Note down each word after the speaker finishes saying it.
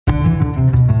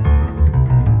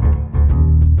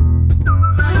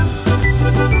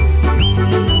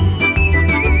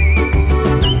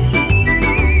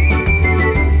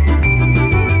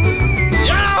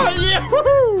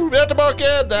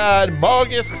Det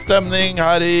magisk stemning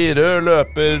her i Rød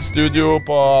Løper-studio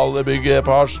på alle bygget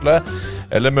på Hasle.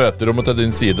 Eller møterommet til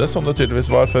din side, som det tydeligvis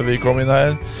var før vi kom inn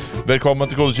her. Velkommen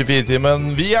til Kode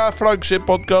 24-timen. Vi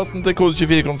flaggskip-podcasten til Kode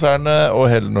 24-konsernet og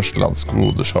hele Norsk Lands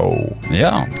kodeshow.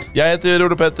 Ja. Jeg heter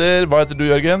Ole Petter. Hva heter du,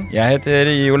 Jørgen? Jeg heter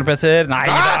Ole Petter.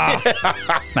 Neida!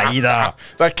 Neida!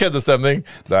 Det køddestemning.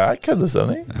 Ja, det er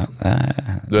køddestemning.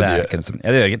 Jeg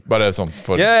heter Jørgen. Bare sånn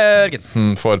Jørgen.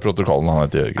 for protokollen, han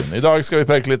heter Jørgen. I dag skal vi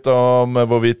preke litt om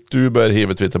hvorvidt du bør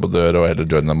hive Twitter på døra og heller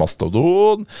joine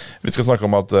Mastodon. Vi skal snakke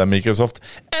om at Microsoft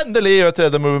endelig gjør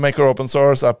 3D Movie Maker open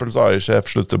source. Apples AI-sjef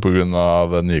slutter på grunn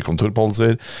av nye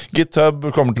kontorpolicer. GitHub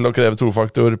kommer til å kreve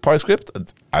tofaktor. PyScript,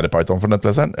 det Python for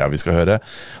nettleseren? Ja, vi skal høre.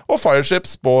 Og Fireship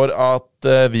spår at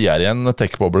vi i en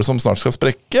tech-bobla som snart skal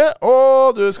sprekke,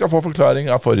 og du skal få forklaring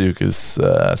av forrige ukes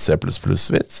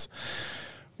C++-vits.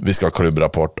 Vi skal ha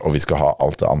klubbrapport, og vi skal ha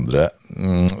alt det andre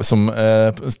som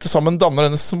til sammen danner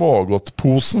denne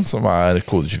smågodtposen som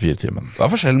Kode 24-timen. Hva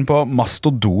forskjellen på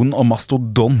mastodon og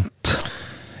mastodont?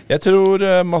 Jeg tror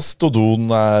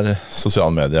Mastodon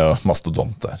sosiale medier, og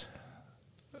mastodont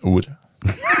ord.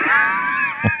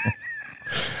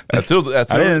 jeg tror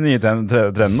det nye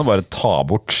trenden å bare ta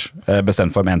bort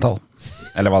bestemt for mentall?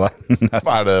 Eller hva det?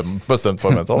 Det bestemt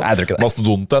for mentall? Nei, jeg tror ikke det.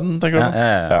 Mastodonten, tenker du?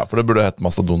 Ja, for det burde hett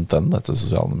Mastodonten etter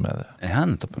sosiale medier. Ja,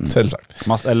 nettopp. Selvsagt.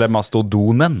 Eller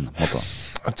mastodonen, måte.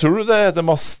 Tror du det heter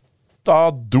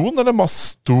Mastodon eller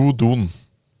Mastodon?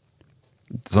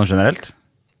 Sånn generelt?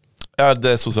 Ja,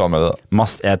 det sosiale medier.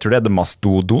 Jeg tror det heter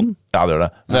Mastodon. Ja, det gjør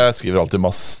det. Men jeg skriver alltid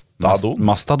Mastodon.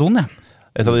 Mastodon, ja.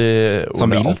 Et av de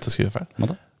ordene jeg alltid skriver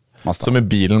feil. Som i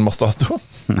bilen Mastodon.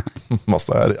 Ja,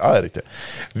 riktig.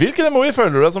 Hvilken emoji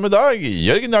føler du deg som i dag?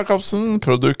 Jørgen Jakobsen,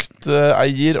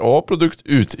 produkteier og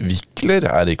produktutvikler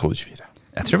i Kode 24.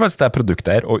 Jeg tror faktisk det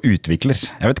produkteier og utvikler.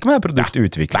 Jeg vet ikke om jeg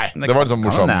produktutvikler. Nei, det var liksom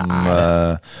morsom.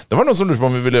 Det var noen som lurte på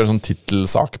om vi ville gjøre sånn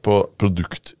titelsak på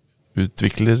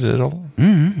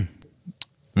produktutviklerrollen.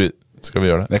 Skal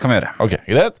vi gjøre det? Det kan vi gjøre. Ok,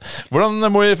 greit. Hvordan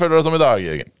emoji føler du deg som i dag,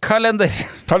 Jørgen?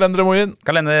 Kalender-emojien.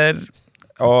 Kalender.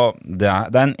 Og det er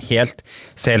en helt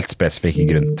spesifikk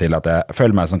grunn til at jeg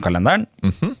føler meg som kalenderen.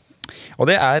 Og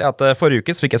det at forrige uke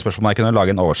så fikk jeg spørsmål om jeg kunne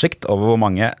lage en oversikt over hvor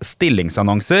mange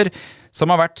stillingsannonser som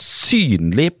har vært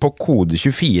synlig på Kode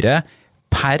 24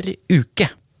 per uke.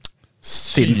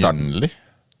 Synlig?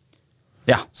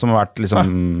 Ja, som har vært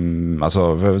liksom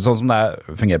altså, sånn som det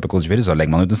fungerer på Kode 24, så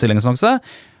legger man ut en stillingsannonse.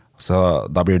 Så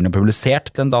da blir den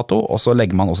publisert til en dato, og så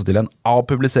legger man også til en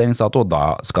avpubliseringsdato, og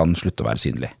da skal den slutte å være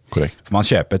synlig. Korrekt. For man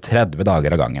kjøper 30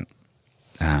 dager av gangen.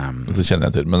 Det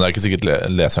kjenner jeg til, men det ikke sikkert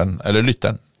leseren, eller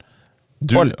lytteren.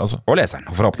 Og leseren,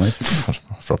 forhåpentligvis.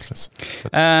 Forhåpentligvis.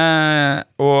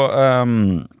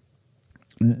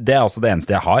 Det også det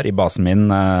eneste jeg har i basen min,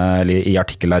 eller i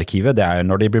artikkelarkivet, det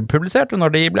når de blir publisert, og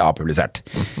når de blir avpublisert.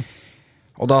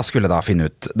 Og da skulle jeg finne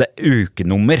ut det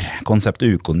ukenummer. Konseptet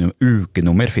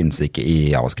ukenummer finnes ikke i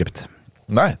JavaScript.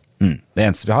 Nei. Det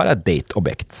eneste vi har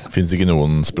date-objekt. Finnes ikke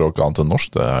noen språk annet enn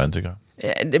norsk, det har jeg inntrykk av.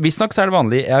 Visst nok så det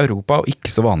vanlig i Europa, og ikke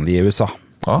så vanlig i USA.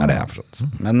 Det jeg har forstått.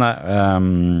 Men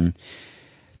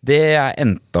det jeg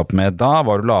endte opp med da,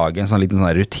 var å lage en sånn liten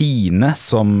rutine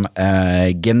som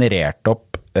genererte opp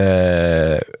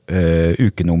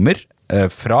ukenummer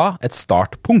fra et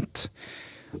startpunkt.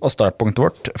 Og startpunktet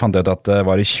vårt fant jeg ut at det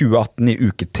var i 2018 i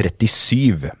uke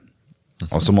 37.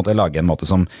 Og så måtte jeg lage en måte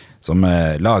som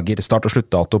lager start- og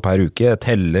sluttdato per uke,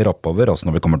 teller oppover, og så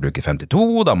når vi kommer til uke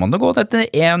 52, da må det gå etter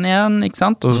 1 igjen, ikke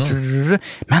sant?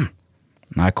 Men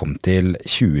når jeg kom til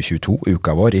 2022,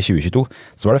 uka vår i 2022,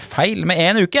 så var det feil med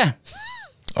 1 uke.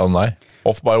 Nei,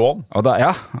 off by 1. Og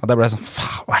da ble jeg sånn,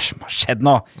 hva skjedde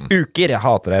nå? Uker, jeg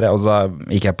hater dere. Og så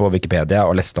gikk jeg på Wikipedia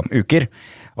og leste om uker.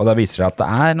 Og da viser det at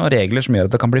det noen regler som gjør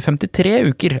at det kan bli 53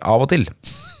 uker av og til.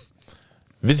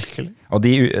 Virkelig? Og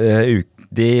de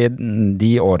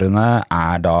årene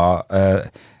da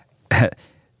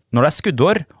når det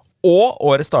skuddår, og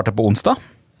året starter på onsdag.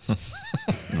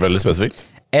 Veldig spesifikt.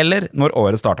 Eller når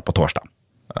året starter på torsdag.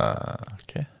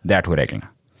 Okay. Det 2 reglene.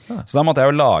 Så da måtte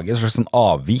jeg jo lage et slags sånn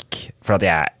avvik, for at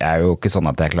jeg jo ikke sånn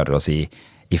at jeg klarer å si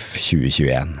if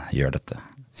 2021 gjør dette.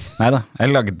 Neida,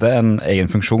 jeg lagde en egen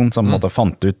funksjon som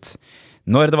fant ut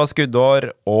når det var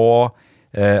skuddår, og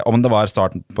om det var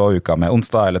starten på uka med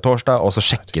onsdag eller torsdag, og så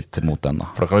sjekket mot den da.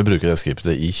 For da kan vi bruke det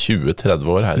skriptet i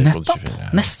 20-30 år her i Kode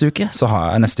 24.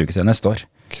 Neste år.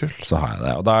 Kult. Så har jeg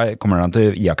det, og da kommer den til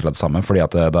å gi akkurat det samme, fordi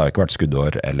at det har ikke vært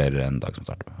skuddår eller en dag som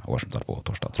starter på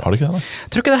torsdag, tror jeg. Har det ikke det da? Jeg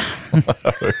tror ikke det.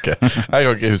 Ok, jeg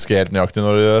kan ikke huske helt nøyaktig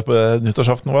når du på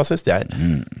nyttårsaften var sist, jeg.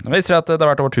 Det viser at det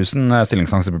har vært over 1000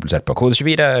 stillingsannonser publisert på Kode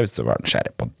 24, hvis du var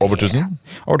nysgjerrig på det. Over 1000?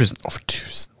 Over 1000.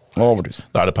 Over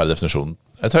 1000. Da er det per definisjon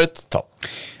Et høyt tall.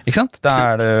 Ikke sant?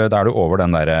 Da er du over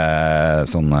den der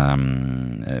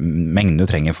mengden du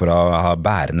trenger for å ha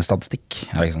bærende statistikk.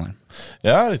 Er det ikke sånn?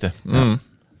 Ja, riktig. Men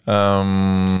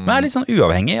det er litt sånn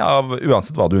uavhengig av,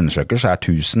 uansett hva du undersøker, så er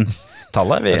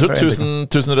 1000-tallet. Jeg tror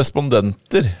 1000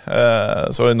 respondenter,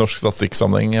 så i norsk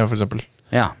statistikksammenheng for eksempel,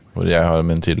 hvor jeg har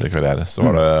min tidligere karriere, så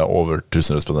var det over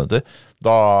 1000 respondenter.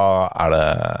 Da er det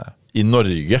i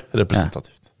Norge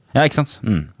representativt. Ja, ikke sant?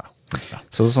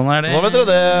 Så sånn er det. Så nå vet dere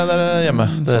det der hjemme.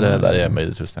 Dere der hjemme i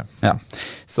det tusen. Ja.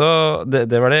 Så det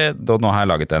var det. Nå har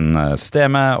jeg laget en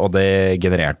systemet, og det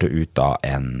genererte ut da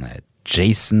en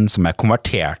JSON som jeg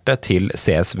konverterte til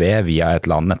CSV via et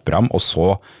eller annet nettprogram, og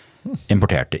så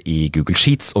importerte i Google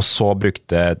Sheets, og så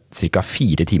brukte ca.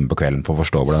 4 timer på kvelden på å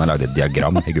forstå hvordan jeg lagde et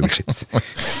diagram i Google Sheets.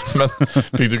 Men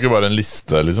fikk du ikke bare en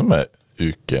liste liksom, med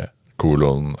uke,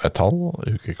 kolon, et tall?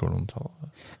 Uke, kolon, tall?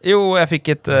 Jo, jeg fikk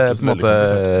et på en måte,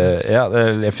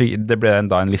 det ble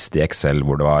da en liste i Excel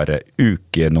hvor det var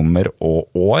ukenummer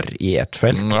og år i ett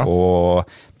felt, og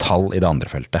tall i det andre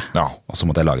feltet. Og så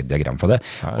måtte jeg lage et diagram for det.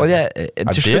 Og det er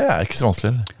ikke så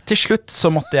vanskelig. Til slutt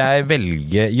så måtte jeg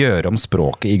gjøre om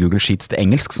språket i Google Sheets til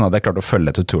engelsk, sånn at jeg klarte å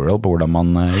følge et tutorial på hvordan man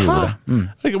gjorde det.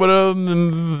 Det er ikke bare å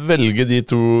velge de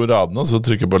 2 radene, og så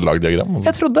trykke på lag diagram.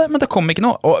 Jeg trodde, men det kom ikke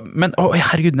noe. Men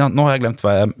herregud, nå har jeg glemt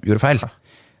hva jeg gjorde feil.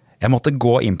 Jeg måtte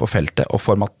gå inn på feltet og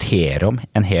formatere om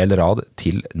en hel rad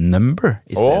til number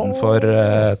i stedet for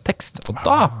tekst. Og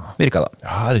da virket det.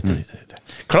 Ja, riktig.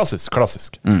 Klassisk.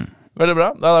 Veldig bra.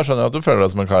 Da skjønner jeg at du føler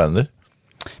deg som en kalender.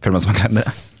 Føler meg som en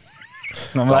kalender.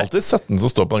 Det er alltid 17 som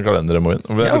står på den kalenderen.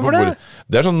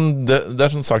 Det er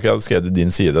sånn sak jeg hadde skrevet i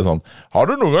din side. Sånn, har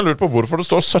du noen gang lurt på hvorfor det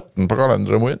står 17 på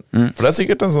kalenderen, Moin? For det er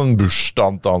sikkert en sånn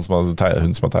bursdag til hun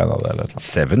som har tegnet det. Eller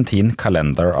 17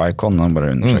 calendar icon.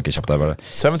 Bare undersøke kjapt der.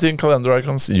 17 calendar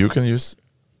icons you can use.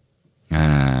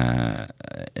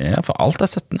 Ja, for alt er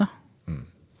 17, ja.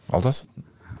 Alt er 17.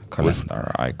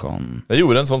 Calendar icon. Jeg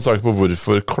gjorde en sånn sak på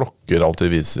hvorfor klokker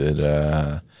alltid viser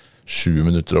 7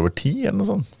 minutter over 10, eller noe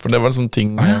sånt. For det var en sånn ting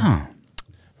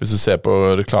hvis du ser på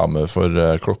reklame for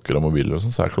klokker og mobiler og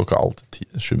sånn, så er klokka alltid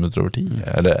 7 minutter over 10,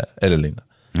 eller lignende.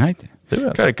 Nei, det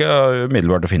klarer ikke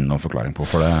umiddelbart å finne noen forklaring på,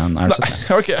 for det er det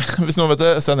sånn. Ok, hvis noen vet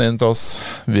det, send inn til oss.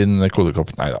 Vinn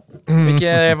kodekopp. Neida.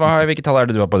 Hvilke tall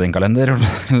er det du har på din kalender?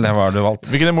 Eller hva har du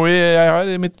valgt? Hvilken emoji jeg har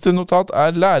i mitt notat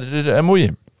er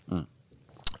lærer-emoji.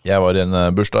 Jeg var i en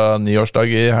bursdag 9-årsdag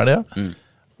i helga.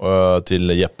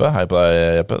 Til Jeppe. Hei på deg,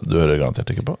 Jeppe. Du hører garantert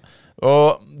ikke på.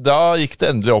 Og da gikk det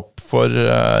endelig opp for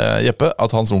Jeppe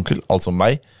at hans onkel, altså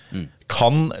meg,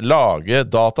 kan lage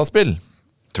dataspill.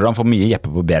 Tror du han får mye Jeppe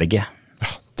på berget? Ja,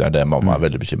 det er det mamma er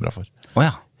veldig bekymret for.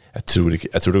 Jeg tror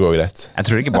det går greit. Jeg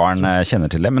tror ikke barn kjenner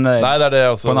til det, men Nei, det er det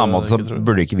også, på en annen måte så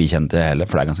burde ikke vi kjenne til det heller,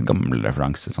 for det er ganske gammel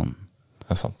referanse sånn.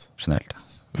 Det er sant. Generelt.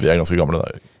 Vi er ganske gamle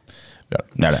da. Det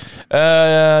er det.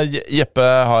 Jeppe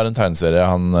har en tegneserie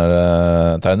han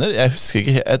tegner. Jeg husker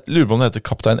ikke, jeg lurer på om det heter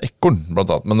Kaptein Ekorn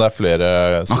blant annet, men det er flere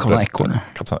Kaptein Ekorn, ja.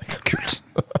 Kaptein Ekorn. Kult.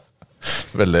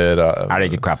 Veldig rar. Er det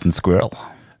ikke Captain Squirrel?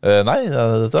 Nei,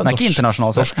 dette er ikke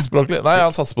internasjonalt norskspråklig. Nei,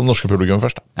 han satser på det norske publikum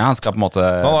først da. Ja, han skal på en måte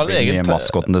bli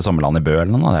maskotten til Sommerland i Bø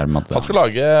eller noe. Han skal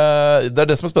lage, det er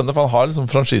det som er spennende, for han har liksom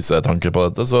franchisetanke på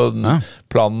dette. Så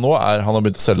planen nå er, han har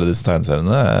begynt å selge disse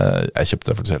tegneseriene. Jeg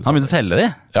kjøpte det for selv. Han har begynt å selge de?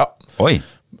 Ja. Oi.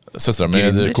 Søsteren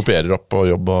min kopierer opp på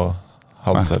jobb og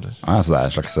han selger. Så det er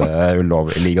en slags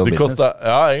illegal business?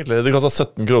 Ja, egentlig. Det kostet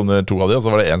 17 kroner 2 av de, og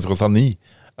så var det en som kostet 9.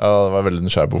 Det var veldig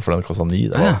nysgjerrig på hvorfor den kostet 9.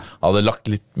 Jeg hadde lagt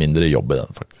litt mindre jobb i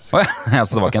den, faktisk. Så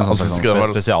det var ikke en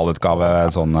sånn spesialutgave,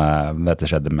 sånn, dette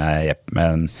skjedde med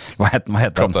hva heter den?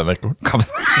 Kaptein Ekorn.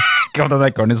 Kaptein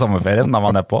Ekorn i sommerferien, da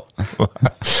var han på.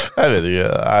 Jeg vet ikke,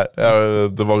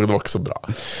 det var ikke så bra.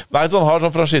 Nei, så han har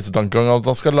sånn franchisetankegang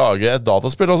at han skal lage et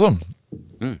dataspill også,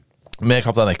 med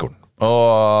Kaptein Ekorn.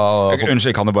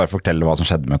 Unnskyld, kan du bare fortelle hva som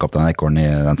skjedde med Kaptein Ekorn i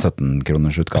den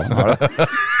 17-kroners utgaven?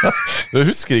 Du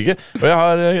husker ikke. Og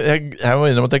jeg må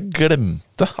innrømme at jeg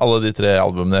glemte alle de 3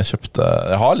 albumene jeg kjøpte.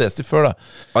 Jeg har lest de før da.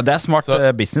 Det er smart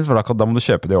business, for da må du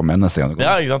kjøpe de om igjen neste gang du kommer.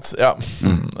 Ja, ikke sant? Ja.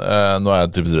 Nå er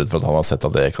jeg typisk redd for at han har sett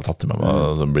at jeg ikke har tatt det med meg,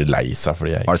 og blir lei seg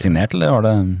fordi jeg ikke... Var det signert, eller var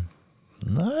det...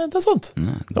 Nei, det er sant.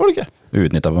 Det var det ikke.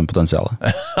 Uutnyttet potensialet.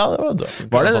 Ja, det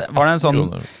var det en sånn...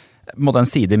 på en måte en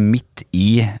side midt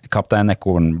i Kaptein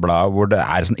Ekorn-bladet hvor det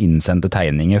sånn innsendte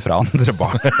tegninger fra andre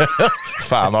barn.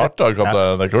 Fanart av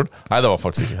Kaptein Ekorn? Nei, det var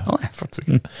faktisk ikke.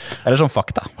 Eller sånn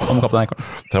fakta om Kaptein Ekorn.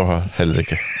 Det var heller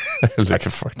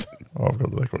ikke fakta. Og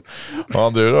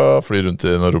han driver og flyr rundt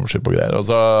i noen romskip og greier. Og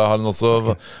så har han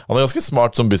også, han ganske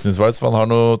smart som business-wise, for han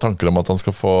har noen tanker om at han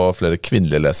skal få flere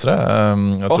kvinnelige lesere.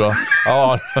 Jeg tror han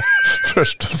har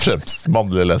først og fremst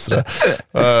mannlige lesere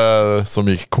som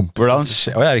gikk kompis.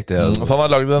 Riktig. Så han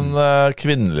har laget en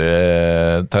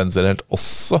kvinnelig tegneserie helt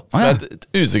også, som jeg litt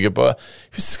usikker på.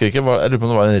 Husker ikke, jeg lurer på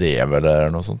om det var en rev eller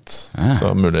noe sånt.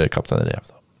 Så mulig Kaptein Rev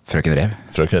da. Frøken Rev.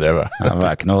 Frøken Rev, ja. Det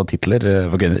ikke noen titler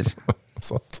for kvinner.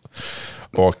 Sant.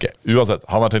 Ok, uansett,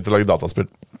 han har tenkt å lage dataspill.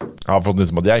 Han har fått nytt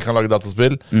om at jeg kan lage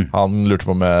dataspill. Han lurte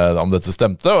på om dette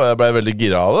stemte, og jeg ble veldig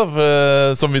gira av det. For,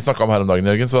 som vi snakket om her om dagen,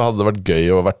 Jørgen, så hadde det vært gøy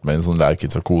å vært med i en sånn lær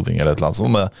kids og koding eller et eller annet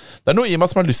sånt. Men det noe i meg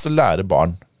som har lyst til å lære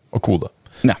barn å kode.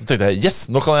 Ja. Så tenkte jeg, yes,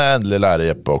 nå kan jeg endelig lære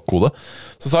Jeppe å kode.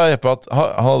 Så sa Jeppe at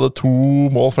han hadde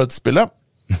 2 mål for dette spillet.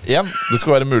 1, det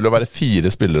skulle være mulig å være 4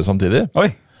 spillere samtidig.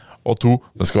 Oi. Og 2,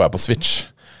 det skulle være på Switch.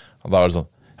 Og da var det sånn,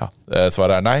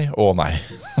 svaret nei og nei.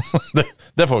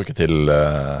 det får vi ikke til.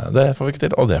 Det får vi ikke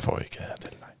til, og det får vi ikke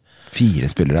til. Nei.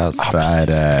 4 spillere, altså.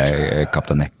 Det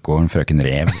Kaptein Ekorn, Frøken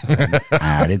Rev.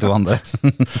 De 2 andre?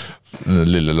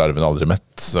 Lille larven aldri mett,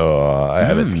 så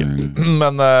jeg vet ikke.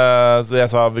 Men så jeg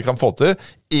sa vi kan få til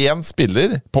 1 spiller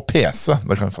på PC.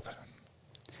 Det kan vi få til.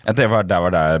 Det var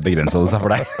der begrenset det seg for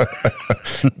deg.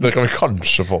 Det kan vi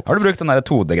kanskje få til. Har du brukt den der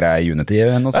 2D-greia i Unity?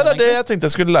 Nei, det det jeg tenkte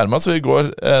jeg skulle lære meg. Så i går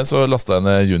så lastet jeg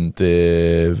ned Unity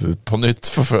på nytt.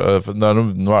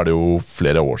 Nå det jo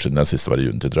flere år siden jeg sist var i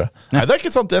Unity, tror jeg. Ja. Nei, det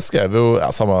ikke sant. Jeg skrev jo,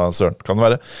 samme søren kan det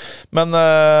være. Men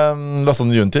lastet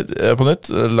ned Unity på nytt,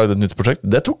 lagde et nytt prosjekt.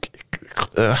 Det tok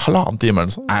 1,5 time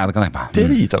eller sånn. Nei, det kan jeg ikke. Det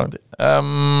driter lang tid.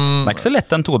 Det ikke så lett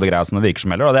den 2D-greia som det virker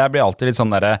som heller. Og det blir alltid litt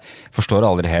sånn der, forstår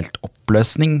aldri helt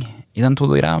oppløsning i den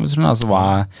 2D-greia. Altså,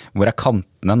 hvor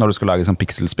kantene når du skal lage sånn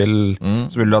pixelspill?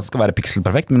 Så vil du at det skal være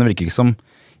pixelperfekt, men det virker ikke som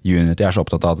Unity så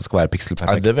opptatt av at det skal være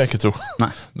pixelperfekt. Nei, det vil jeg ikke tro.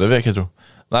 Nei. Det vil jeg ikke tro.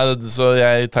 Nei, så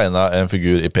jeg tegnet en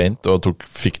figur i Paint og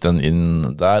fikk den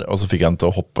inn der, og så fikk jeg den til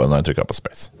å hoppe når jeg trykket på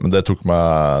Space. Men dette tok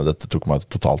meg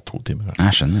totalt 2 timer.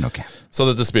 Jeg skjønner, ok. Så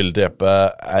dette spillet til Jeppe,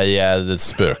 det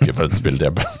spøker for dette spillet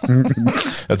til Jeppe.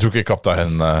 Jeg tror ikke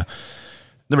Kaptein...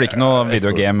 Det blir ikke noe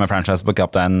videogame-franchise på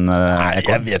Kaptein Nei,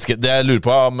 jeg vet ikke. Det jeg lurer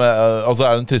på altså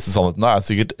den triste sannheten da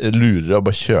sikkert lurere å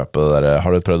bare kjøpe det der.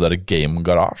 Har du prøvd det der Game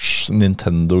Garage?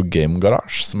 Nintendo Game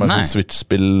Garage, som sånn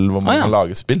Switch-spill hvor man kan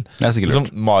lage spill. Det sikkert liksom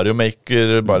Mario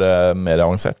Maker, bare mer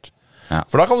avansert. Ja.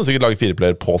 For da kan du sikkert lage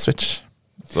 4-player på Switch.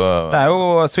 Så. Det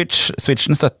jo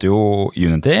Switchen støtter jo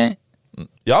Unity.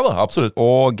 Ja da, absolutt.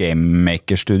 Og Game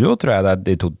Maker Studio, tror jeg det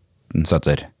de 2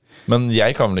 støtter. Men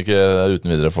jeg kan vel ikke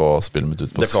uten videre få spillet mitt ut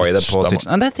på Switch.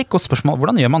 Nei, det et godt spørsmål.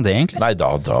 Hvordan gjør man det egentlig? Nei,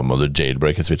 da må du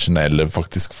jailbreake Switchen, eller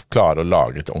faktisk klare å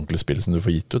lage et ordentlig spill som du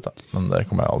får gitt ut. Da. Men det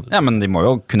kommer jeg aldri. Ja, men de må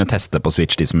jo kunne teste på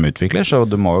Switch, de som utvikler, så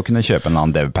du må jo kunne kjøpe en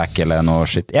annen dev-pack eller noe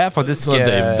shit.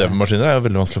 Dev-maskiner jo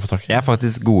veldig vanskelig å få tak i. Jeg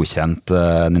faktisk godkjent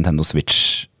Nintendo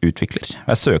Switch-utvikler.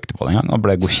 Jeg søkte på det en gang og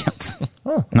ble godkjent.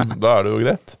 Da det jo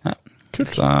greit. Ja.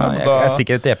 Kult. Jeg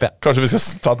stikker til Jeppe. Kanskje vi skal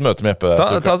ta et møte med Jeppe.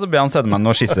 Ta så be han sende meg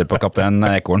noen skisser på Kaptein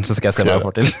Ekorn, så skal jeg se hva jeg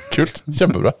får til. Kult,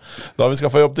 kjempebra. Da har vi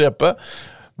skaffet jobb til Jeppe.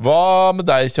 Hva med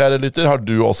deg, kjære lytter? Har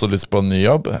du også lyst på en ny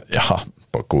jobb? Ja,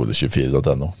 på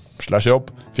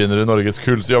kode24.no/jobb finner du Norges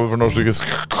kuleste jobber for Norges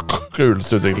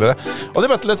kuleste utviklere. Og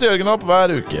de beste leser Jørgen opp hver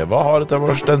uke. Hva har du til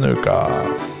oss denne uka?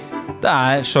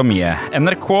 Det så mye.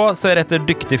 NRK ser etter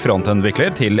dyktig frontendvikler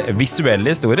til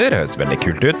visuelle historier. Høres veldig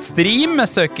kult ut. Stream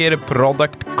søker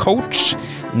product coach.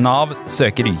 Nav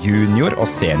søker junior- og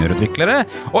seniorutviklere.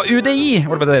 Og UDI,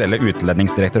 eller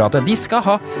Utlendingsdirektoratet, de skal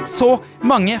ha så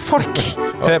mange folk.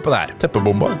 Hør på det her.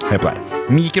 Teppebomba. Hør på det her.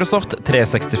 Microsoft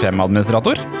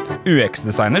 365-administrator.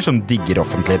 UX-designer som digger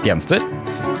offentlige tjenester.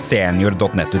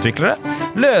 Senior.net-utviklere.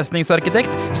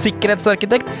 Løsningsarkitekt.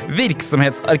 Sikkerhetsarkitekt.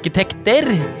 Virksomhetsarkitekter.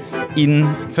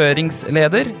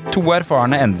 Innføringsleder, 2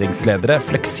 erfarne endringsledere,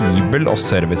 fleksibel og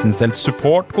serviceinnstilt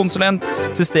support-konsulent,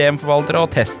 systemforvaltere og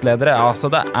testledere.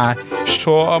 Altså, det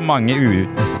så mange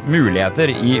muligheter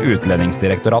i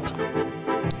Utlendingsdirektoratet.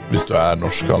 Hvis du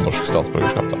norsk og har norsk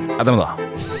statsborgerskap, da. Ja, det må du ha.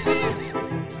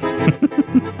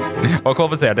 Og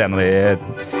kvalifisert en av de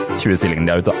 20 stillingene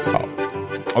de har ute, da. Ja.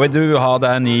 Og vil du ha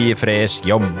deg en ny, fresh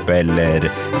jobb, eller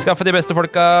skaffe de beste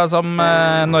folka som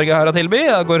Norge har å tilby?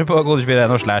 Da går du på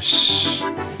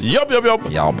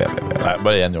kode24.no/jobb. Jobb. Nei,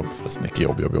 bare én jobb, forresten. Ikke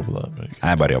jobb.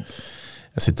 Nei, bare jobb.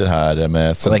 Jeg sitter her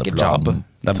med sendeplan.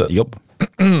 Det er jobb.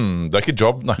 Det ikke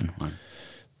jobb, nei.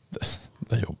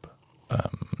 Det jobb.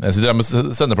 Jeg sitter her med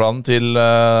sendeplanen til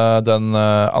den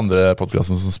andre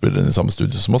podcasten som spiller inn i samme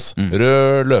studio som oss,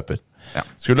 Rød løper. Ja.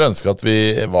 Skulle ønske at vi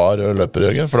var rød løper,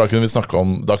 Jørgen, for da kunne vi snakke om,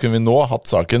 da kunne vi nå hatt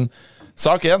saken.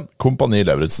 Sak 1, Kompani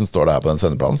Lauritzen står det her på den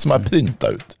sendeplanen, som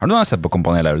printet ut. Har du noen sett på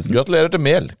Kompani Lauritzen? Gratulerer til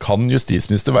Mel. Kan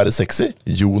justisminister være sexy?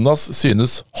 Jonas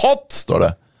synes hot, står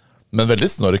det. Men veldig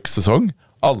snork sesong.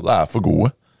 Alle for gode.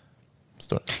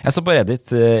 Jeg så på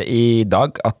Reddit i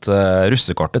dag at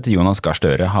russekortet til Jonas Gahr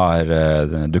Støre har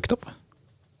dukket opp.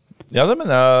 Ja, det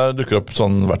mener jeg dukker opp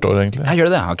sånn hvert år, egentlig. Ja,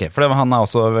 gjør det? Ok, for han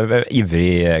også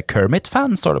ivrig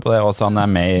Kermit-fan, står det på det. Også han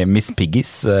med Miss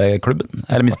Piggies-klubben.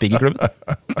 Eller Miss Piggy-klubben.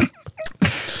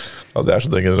 Ja, det så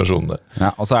den generasjonen, det.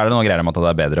 Ja, og så det noe greier om at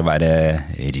det bedre å være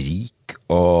rik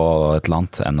og et eller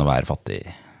annet enn å være fattig.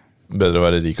 Bedre å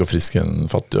være rik og frisk enn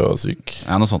fattig og syk.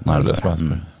 Ja, noe sånt. Det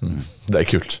som det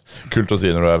kult. Kult å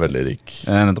si når du veldig rik.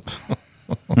 Nettopp.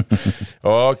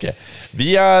 Ok. Vi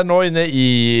nå inne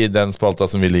i den spalta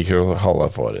som vi liker å kalle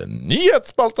for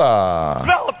nyhetsspalta.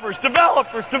 Developers.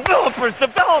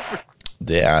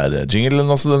 Det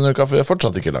jinglen også denne uka, for vi har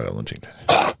fortsatt ikke laget noen jingler.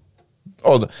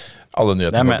 Og alle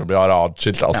nyheter kommer til å bli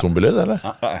adskilt av zombielyd, eller?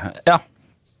 Ja.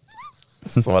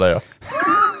 Så var det, ja.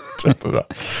 Kjempebra.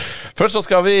 Først så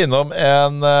skal vi innom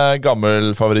en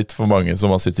gammel favoritt for mange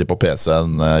som har sittet på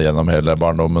PC-en gjennom hele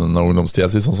barndommen og ungdomstida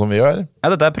si, sånn som vi gjør. Ja,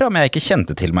 dette program jeg ikke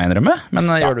kjente til meg innrømme, men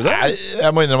gjør du det?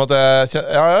 Jeg må innrømme at jeg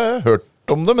har hørt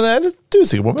om det, men jeg litt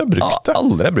usikker på om jeg har brukt det.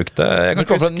 Aldri brukt det. Det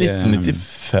kom fra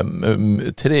 1995,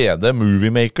 3D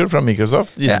Movie Maker fra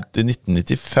Microsoft, i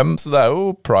 1995, så det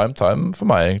jo prime time for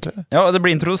meg, egentlig. Ja, og det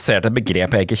blir introdusert et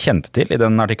begrep jeg ikke kjente til i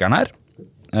den artikkelen her.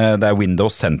 Det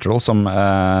Windows Central som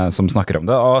snakker om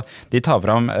det, og de tar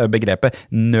fram begrepet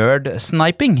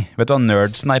nerd-sniping. Vet du hva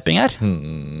nerd-sniping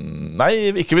Nei,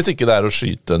 ikke hvis ikke det å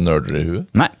skyte nerder i huet.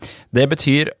 Nei, det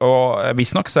betyr, og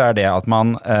visstnok så det at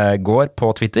man går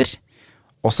på Twitter,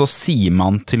 og så sier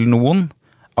man til noen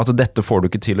at dette får du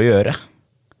ikke til å gjøre.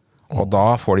 Og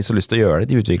da får de så lyst til å gjøre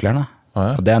det, de utviklerne.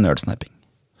 Og det nerd-sniping.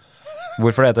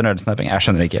 Hvorfor det heter nerd-sniping? Jeg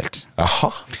skjønner ikke helt. Aha.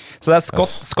 Så det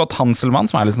Scott Hanselmann,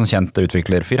 som litt sånn kjent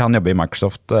utviklerfyr. Han jobber i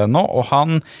Microsoft nå, og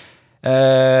han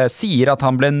sier at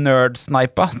han ble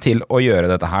nerd-snipa til å gjøre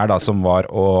dette her, da, som var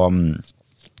å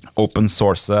open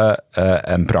source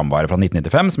en programvare fra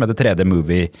 1995 som heter 3D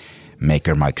Movie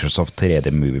Maker, Microsoft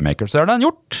 3D Movie Maker. Så har den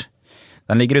gjort.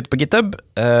 Den ligger ute på GitHub,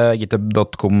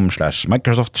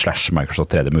 github.com/Microsoft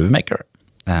 3D Movie Maker.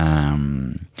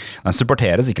 Den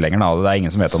supporteres ikke lenger, det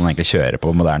ingen som vet om den egentlig kjører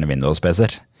på moderne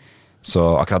Windows-PC-er. Så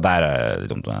akkurat der det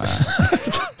dumt. Da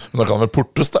kan den vel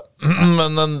portes, da.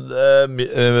 Men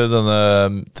denne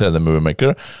 3D Movie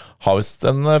Maker har visst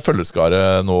en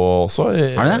følgeskare nå også.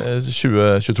 I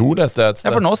 2022 leste jeg et sted.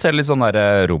 Ja, for nå ser det litt sånn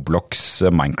der Roblox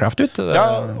Minecraft ut. Ja,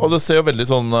 og det ser jo veldig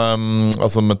sånn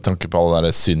altså med tanke på all den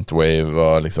der synthwave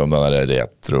og liksom den der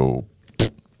retro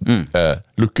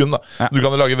looken da. Ja. Du kan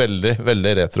jo lage veldig,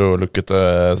 veldig retro-lookete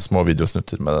små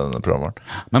videosnutter med denne programvaren.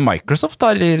 Men Microsoft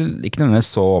har ikke nødvendigvis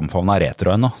så omfavnet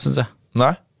retro ennå, synes jeg.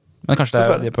 Nei. Men kanskje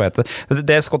det de på etter.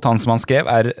 Det Scott Hansman skrev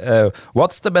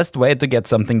What's the best way to get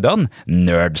something done?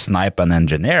 Nerd snipe an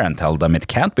engineer and tell them it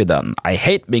can't be done. I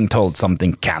hate being told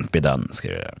something can't be done,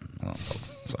 skriver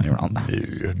så gjorde han det.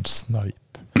 Nerd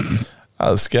snipe. Ja,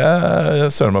 det skal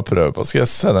jeg søren meg prøve på. Skal jeg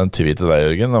sende en tweet til deg,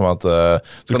 Jørgen, om at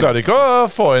du klarer ikke å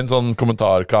få inn sånn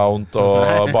kommentarcount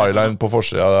og byline på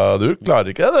forsida. Du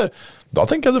klarer ikke det, du. Da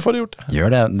tenker jeg du får gjort det. Gjør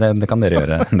det, det kan dere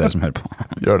gjøre, dere som hører på.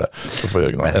 Gjør det, så får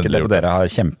Jørgen endelig gjort det. Dere har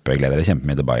gleder dere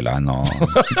kjempemye til byline og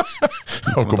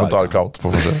og kommentarcount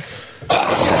på forsida.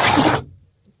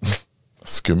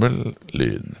 Skummel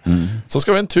lyd. Så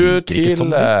skal vi en tur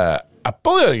til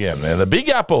Apple, Jørgen. The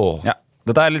Big Apple. Ja.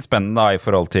 Dette litt spennende da, i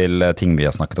forhold til ting vi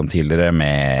har snakket om tidligere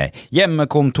med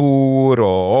hjemmekontor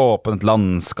og åpent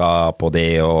landskap og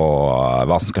det og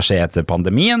hva som skal skje etter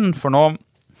pandemien. For nå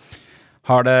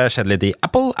har det skjedd litt i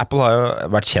Apple. Apple har jo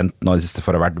vært kjent nå i siste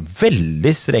for å ha vært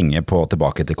veldig strenge på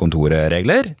tilbake til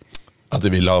kontoret-regler. At de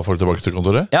ville ha folk tilbake til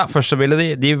kontoret? Ja, først så ville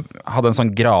de hadde en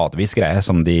sånn gradvis greie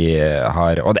som de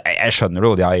har, og jeg skjønner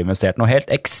jo, de har investert noe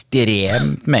helt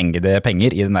ekstremt mengde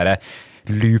penger i den der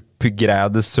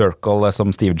loop-greia The Circle som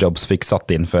Steve Jobs fikk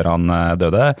satt inn før han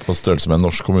døde. På størrelse med en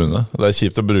norsk kommune. Det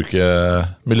kjipt å bruke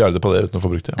milliarder på det uten å få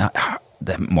brukt det. Ja,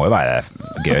 det må jo være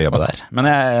gøy å jobbe der. Men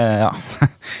ja.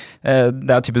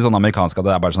 Det typisk sånn amerikansk at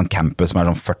det bare sånn campus som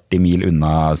sånn 40 mil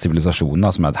unna sivilisasjonen,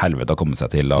 som et helvete å komme seg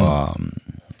til. Og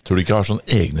tror du ikke har sånne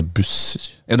egne busser?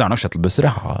 Jo, det nok shuttlebusser,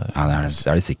 ja. Ja, det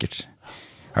er de sikkert.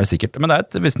 Er det sikkert. Men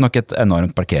det visst nok et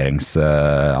enormt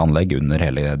parkeringsanlegg under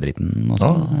hele dritten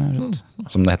også,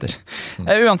 som det heter.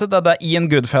 Uansett, det Ian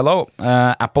Goodfellow,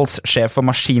 Apples sjef for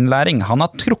maskinlæring. Han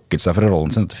har trukket seg fra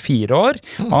rollen sin etter 4 år,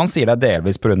 og han sier det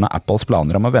delvis på grunn av Apples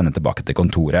planer om å vende tilbake til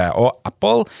kontoret. Og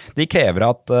Apple, de krever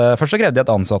først så krevde de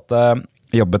at ansatte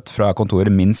jobbet fra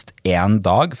kontoret minst 1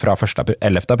 dag fra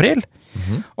 11. april,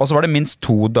 og så var det minst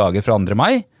 2 dager fra 2.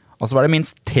 mai, og så var det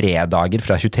minst 3 dager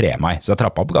fra 23. mai, så det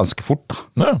trappet opp ganske fort da.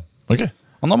 Ja, ok.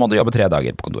 Og nå må du jobbe 3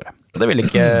 dager på kontoret. Det vil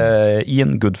ikke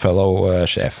Ian Goodfellow,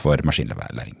 sjef for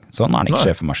maskinlæring. Så nå han ikke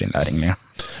sjef for maskinlæring lenger.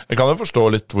 Jeg kan jo forstå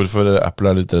litt hvorfor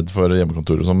Apple litt redd for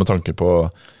hjemmekontoret, sånn, med tanke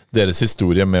på deres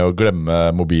historie med å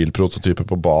glemme mobilprototyper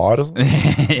på bar og sånn.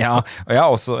 Ja,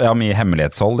 også mye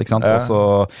hemmelighetshold, ikke sant?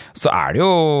 Og så det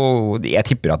jo, jeg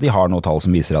tipper at de har noen tall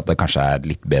som viser at det kanskje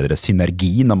litt bedre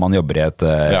synergi når man jobber i et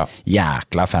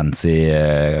jækla fancy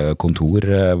kontor,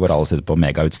 hvor alle sitter på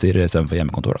megautstyr i stedet for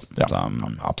hjemmekontor. Da. Ja,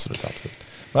 absolutt.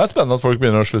 Det spennende at folk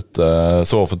begynner å slutte,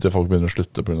 så offentlige folk begynner å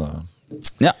slutte på grunn av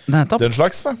den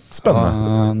slags, da.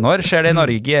 Spennende. Når skjer det i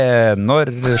Norge?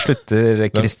 Når slutter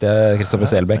Kristoffer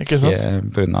Selbekk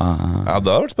på grunn av... Ja,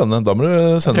 det har vært spennende. Da må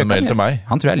du sende mail til meg.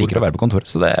 Han tror jeg liker å være på kontor,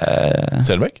 så det...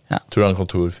 Selbekk? Tror du han er en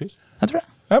kontorfyr? Jeg tror det.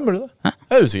 Ja, mulig det. Jeg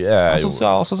er usikker.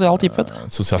 Sosial type, vet du.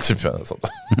 Sosial type, det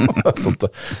er sant.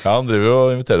 Ja, han driver jo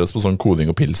og inviterer oss på sånn koding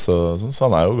og pils, og sånn, så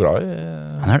han er jo glad i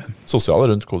sosiale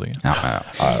rundt koding. Ja.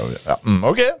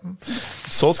 Ok,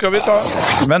 så skal vi ta...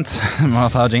 Vent, må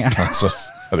ta jingeren.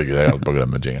 Herregud, jeg holdt på å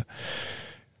glemme jingeren.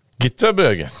 GitHub,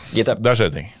 Jørgen. Der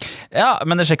skjer ting. Ja,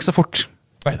 men det skjer ikke så fort.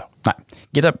 Neida. Nei.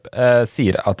 GitHub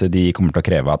sier at de kommer til å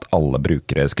kreve at alle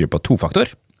brukere skrur på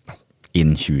 2-faktor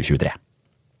innen 2023.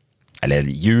 Eller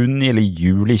juni eller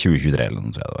juli 2023, eller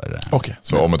noe, tror jeg det var. Ok,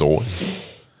 så om et år.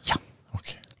 Ja.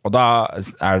 Okay. Og da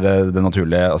er det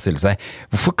naturlig å stille seg,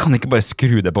 hvorfor kan de ikke bare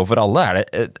skru det på for alle?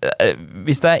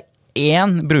 Hvis det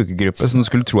én brukergruppe som du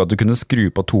skulle tro at du kunne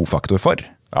skru på 2-faktor for,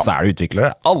 så det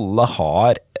utviklere. Alle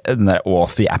har den der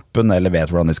Authy-appen, eller vet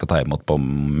hvordan de skal ta imot på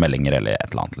meldinger, eller et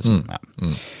eller annet, liksom.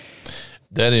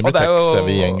 Det rimelig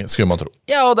tech-savvy gjeng, skulle man tro.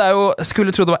 Ja, og det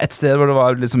skulle tro det var et sted hvor det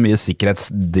var liksom mye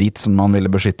sikkerhetsdrit som man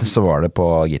ville beskytte, så var det på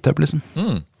GitHub, liksom.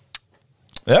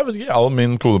 Jeg vet ikke, all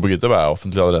min kode på GitHub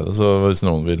offentlig allerede, så hvis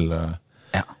noen vil...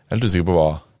 Jeg er litt usikker på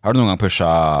hva... Har du noen gang pushet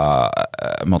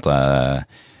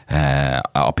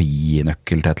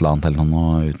API-nøkkel til et eller annet eller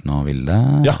noe uten å ville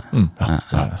det? Ja.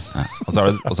 Og så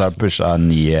har du pushet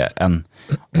en ny en,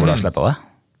 hvor du har slettet det?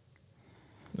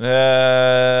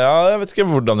 Jeg vet ikke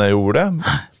hvordan jeg gjorde det,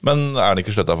 men er det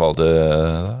ikke slettet for alltid?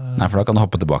 Nei, for da kan du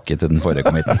hoppe tilbake til den forrige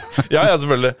committen. ja,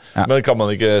 selvfølgelig. Men kan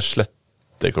man ikke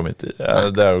slette committen?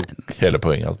 Det er jo hele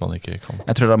poenget at man ikke kan.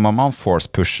 Jeg tror da må man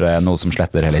force-pushe noe som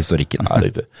sletter hele historikken. Ja,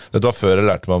 riktig. Dette var før jeg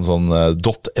lærte meg om sånn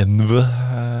 .env.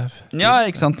 Ja,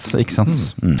 ikke sant.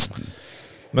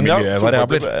 Men,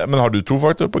 men har du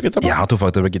 2-faktor på GitHub? Jeg har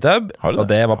 2-faktor på GitHub, og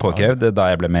det var påkrevd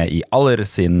da jeg ble med i aller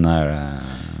sin...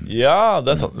 Ja,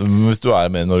 det sant. Hvis du er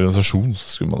med i en organisasjon, så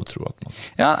skulle man tro at man...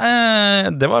 Ja,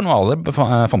 det var noe alle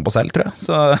fant på selv, tror jeg.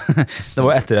 Så det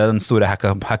var etter den store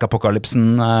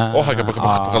hackapokalypsen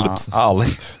hackapokalypsen av alle.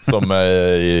 Som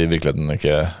i virkeligheten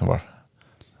ikke var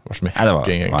så mye. Nei, det var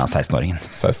 16-åringen.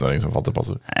 16-åringen som falt i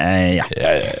passord. Ja.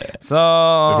 Så...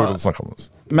 Vi får ikke lov til å snakke om det.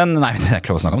 Men nei, det er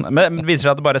ikke lov å snakke om det. Men det viser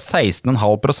seg at bare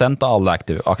 16,5% av alle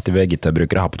aktive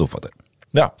GitHub-brukere har på 2-faktor.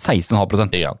 Ja.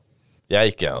 16,5%. Ja. Jeg er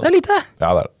ikke enig. Det er lite. Ja,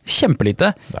 det er det. Kjempelite.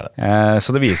 Det er det.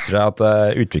 Så det viser seg at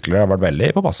utviklere har vært veldig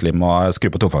påpasselige med å skru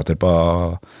på 2-faktor på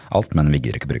alt, men vi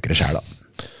gidder ikke bruke det selv da.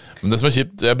 Men det som er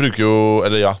kjipt, jeg bruker jo,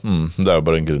 det er jo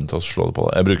bare en grunn til å slå det på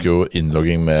det. Jeg bruker jo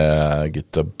innlogging med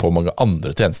GitHub på mange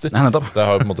andre tjenester. Nei, nettopp. Det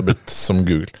har jo på en måte blitt som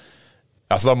Google.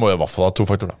 Ja, så da må jeg i hvert fall ha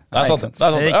 2-faktor da. Det er sant.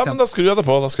 Ja, men da skrur jeg det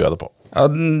på. Ja,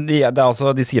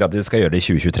 de sier at de skal gjøre det i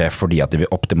 2023 fordi at de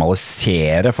vil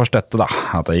optimalisere for støtte da.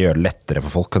 At det gjør det lettere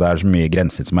for folk, og det er så mye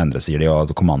grenser som endres, sier de,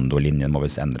 og kommandolinjen må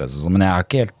visst endres og sånn. Men jeg har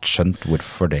ikke helt skjønt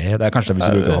hvorfor det. Det er kanskje hvis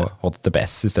du bruker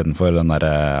HTTPS i stedet for den der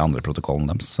andre protokollen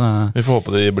deres. Vi får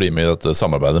håpe de blir med i dette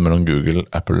samarbeidet mellom Google,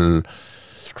 Apple...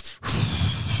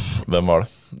 Hvem var det?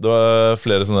 Det var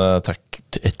flere sånne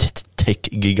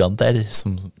tech-giganter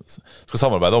som skal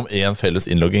samarbeide om en felles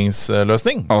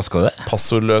innloggingsløsning. Hva skal det?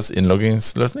 Passordløs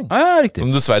innloggingsløsning. Ja, riktig.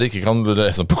 Som dessverre ikke kan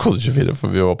lese på kode 24,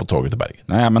 for vi var på toget til Bergen.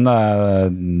 Ja, men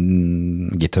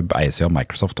GitHub eies jo av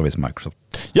Microsoft, og hvis Microsoft...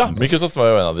 Ja, Microsoft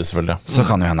var jo en av de, selvfølgelig. Så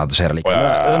kan jo hende at det skjer likevel.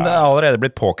 Det er allerede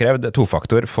blitt påkrevd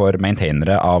 2-faktor for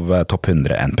maintainere av topp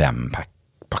 100 NPM-pakker.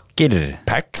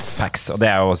 Packs. Og det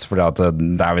er jo også fordi at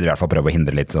der vil vi i hvert fall prøve å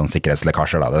hindre litt sånn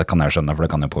sikkerhetslekkasjer da. Det kan jeg jo skjønne, for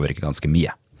det kan jo påvirke ganske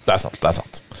mye. Det er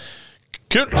sant.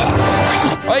 Kult!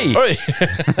 Oi! Oi!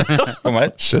 Kom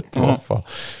her. Shit, hva faen?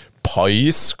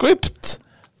 PyScript?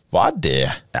 Hva det?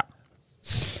 Ja.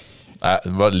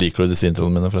 Liker du disse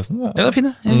introene mine, forresten? Ja, det er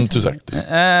fine. Tusen takk.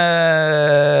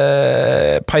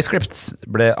 PyScript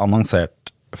ble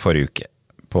annonsert forrige uke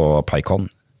på PyCon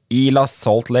i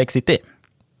Salt Lake City,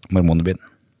 mormonebyen.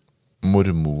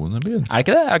 Mormonebyen? Er det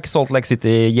ikke det? Er ikke Salt Lake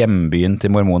City hjembyen til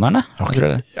mormonerne?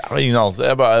 Okay. Jeg har ingen anelse.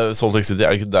 Salt Lake City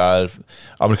er ikke der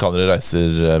amerikanere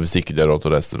reiser hvis ikke de har råd til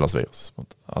å reise til Las Vegas.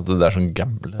 At det er sånn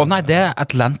gamble. Nei, det er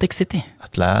Atlantic City.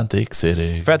 Atlantic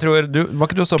City. For jeg tror, var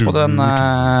ikke du så på den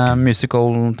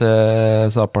musicalen til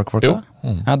South Park-folka? Jo.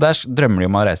 Ja, der drømmer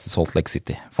de om å reise til Salt Lake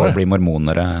City for å bli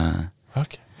mormonere.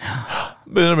 Ok.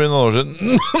 Begynner å bli noen år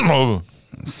siden.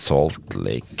 Salt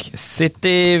Lake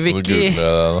City, Wiki.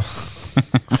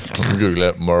 Kan du google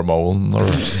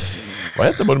Mormoners? Hva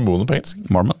heter mormoner på engelsk?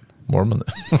 Mormon.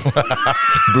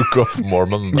 Book of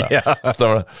Mormon. Ja.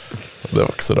 Stemmer det. Det var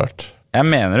ikke så rart. Jeg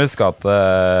mener du skal at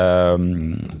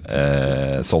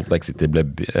Salt Lake City ble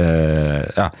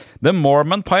The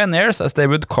Mormon pioneers, as they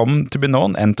would come to be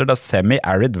known, entered a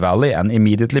semi-arid valley and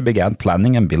immediately began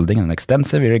planning and building an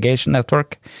extensive irrigation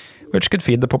network which could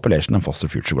feed the population and foster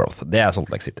future growth. Det er Salt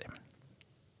Lake City.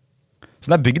 Så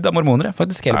det er bygd av mormonere,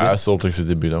 faktisk. Er Salt Lake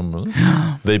City bygd av mormonere?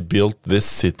 Ja. They built this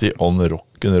city on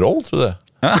rock'n'roll, tror du det?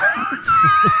 Ja.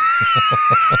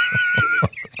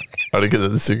 Er det ikke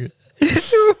det de synger?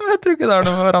 Jo, men jeg tror ikke det har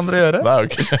noe med hverandre å gjøre. Nei,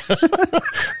 ok.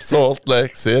 Salt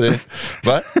Lake City.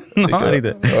 Nei, ikke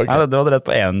riktig. Okay. Nei, du hadde rett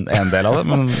på en del av det,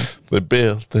 men... They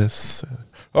built this...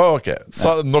 Ok,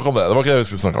 så nok om det. Det var ikke det vi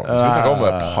skulle snakke om. Vi skulle snakke om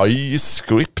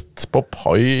PyScript på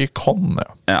PyCon.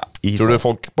 Ja. Tror du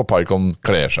folk på PyCon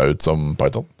kler seg ut som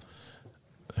Python?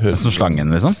 Som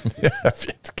slangen, liksom? Jeg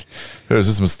vet ikke. Høres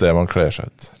ut som et sted man kler seg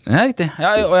ut. Ja, riktig.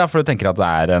 Ja, for du tenker at det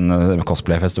er en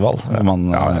cosplay-festival.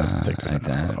 Ja, jeg tenker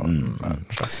det. En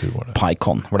slags humor.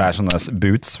 PyCon, hvor det er sånne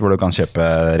boots hvor du kan kjøpe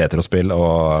retrospill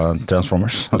og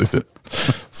Transformers. Riktig.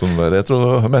 Som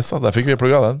retro-messa. Der fikk vi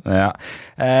plugget den. Ja.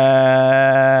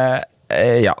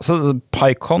 Ja, så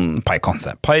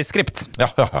PyScript. Ja,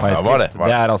 hva er det?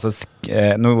 Det er altså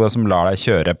noe som lar deg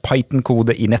kjøre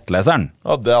Python-kode i nettleseren.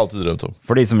 Ja, det har jeg alltid drømt om.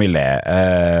 For de som vil le.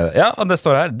 Ja, og det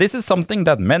står her: This is something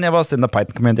that many of us in the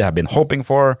Python community have been hoping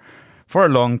for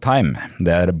a long time.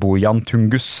 Det er Bojan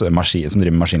Tungus, som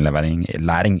driver med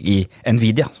maskinlæring i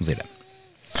Nvidia, som sier det.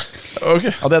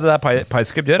 Okay. Og det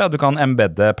PyScript gjør, er at du kan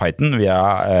embedde Python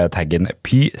via taggen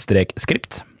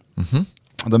py-script.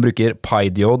 Den bruker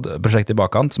PyDiode-prosjektet i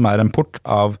bakkant, som er en port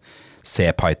av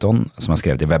C-Python som er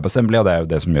skrevet i WebAssembly, og det er jo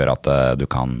det som gjør at du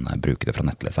kan bruke det fra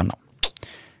nettleseren. Da.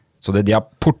 Så de har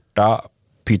porta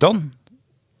Python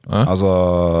altså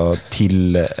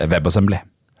til WebAssembly.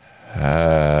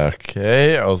 Ok,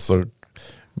 altså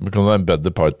kan du embedde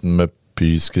Python med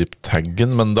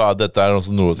PyScript-taggen, men dette er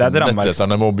også noe som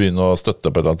nettleserne må begynne å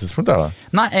støtte på et eller annet tidspunkt, er det?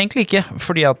 Nei, egentlig ikke,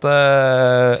 fordi at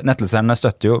nettleserne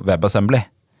støtter jo WebAssembly.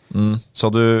 Så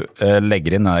du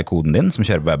legger inn denne koden din som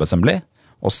kjører på WebAssembly,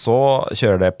 og så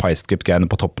kjører det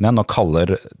PyScript-greiene på toppen igjen og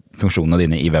kaller funksjonene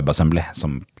dine i WebAssembly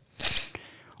som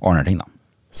ordner ting da.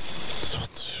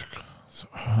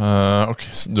 Ok,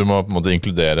 så du må på en måte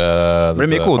inkludere det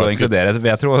blir mye kode å inkludere,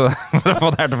 jeg tror for å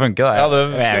få det her til å funke da.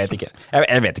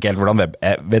 Jeg vet ikke helt hvordan jeg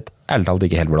vet ærlig talt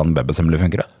ikke helt hvordan WebAssembly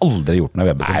funker. Jeg har aldri gjort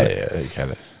noe WebAssembly. Nei, ikke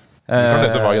heller. Du kan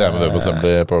lese hva greier med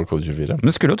WebAssembly på Code 24. Men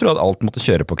du skulle jo tro at alt måtte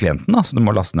kjøre på klienten da, så du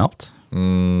må laste ned alt.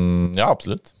 Ja,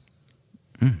 absolutt.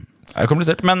 Det er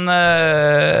komplisert, men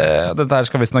dette her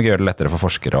skal visst nok gjøre det lettere for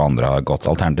forskere og andre har godt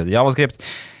alternativ til JavaScript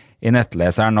i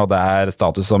nettleseren, og det er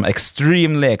status som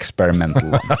extremely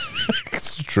experimental.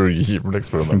 Extremely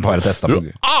experimental. Bare testet på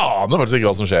Google. Du aner faktisk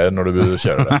ikke hva som skjer når du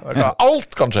kjører det.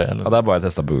 Alt kan skje. Ja, det er bare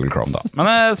testet på Google Chrome da. Men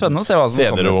det er spennende å se hva som kommer ut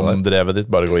av det. CD-ROM-drevet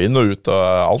ditt bare går inn og ut, og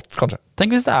alt kan skje.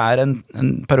 Tenk hvis det er en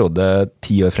periode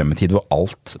 10 år frem i tid hvor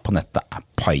alt på nettet er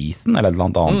Python eller et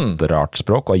eller annet rart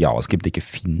språk, og JavaScript ikke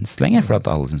finnes lenger, for at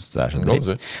alle synes det er så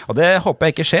dritt. Og det håper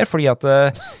jeg ikke skjer, fordi at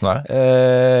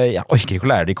jeg orker ikke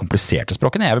å lære de kompliserte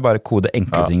språkene. Jeg vil bare kode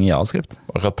enkle ting i JavaScript.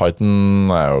 Akkurat Python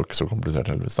er jo ikke så komplisert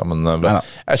heldigvis da, men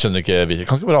jeg skjønner ikke,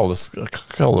 kan ikke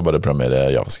alle bare programmere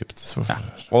JavaScript? Ja.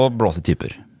 Og blåse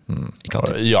typer. Ikke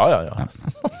alltid. Ja.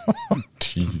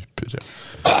 Typer, ja.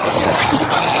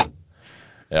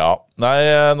 Ja, nei,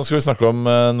 nå skal vi snakke om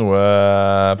noe.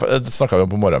 Det snakket vi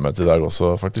om på morgenmøtet i dag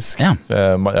også, faktisk. Ja.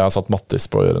 Jeg har satt Mattis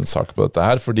på å gjøre en sak på dette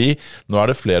her, fordi nå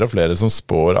er det flere og flere som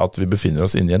spår at vi befinner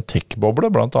oss inne i en tech-boble,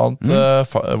 blant annet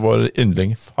vår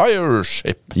yndling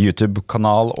Fireship.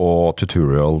 YouTube-kanal og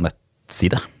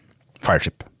tutorial-nettside.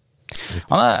 Fireship.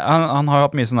 Han har jo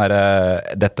hatt mye sånn der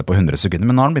dette på 100 sekunder,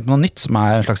 men nå har han begynt med noe nytt som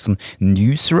en slags sånn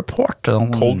news report.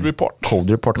 Cold report. Cold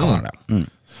report kan han det.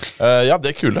 Ja,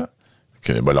 det kule.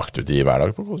 Kunne vi bare lagt ut i hver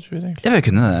dag på Kode 24, egentlig. Ja,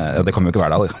 det kommer jo ikke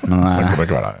hver dag. Men, det kommer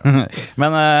ikke hver dag, ja.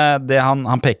 Men det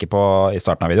han peker på i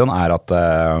starten av videoen er at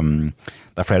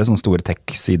det flere sånne store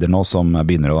tech-sider nå som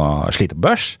begynner å slite på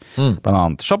børs. Blant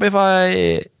annet Shopify,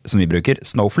 som vi bruker,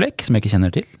 Snowflake, som jeg ikke kjenner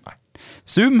til.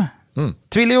 Zoom,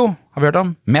 Twilio, har vi hørt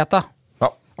om, Meta,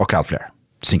 og Cloudflare.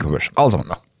 Synker på børs, alle sammen.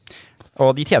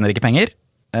 Og de tjener ikke penger.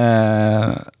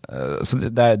 Så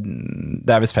det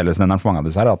er visst fellesnevneren for mange av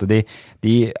disse her, at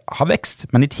de har vekst,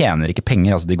 men de tjener ikke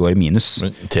penger, altså de går i minus.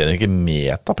 Men tjener ikke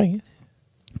Meta penger?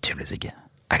 Tydeligvis ikke.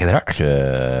 Er ikke det rart?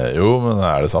 Jo, men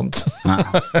er det sant? Nei,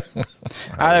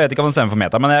 jeg vet ikke om det stemmer for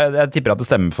Meta, men jeg tipper at det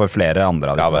stemmer for flere andre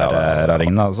av disse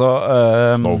raringene.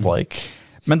 Snowflake.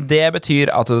 Men det betyr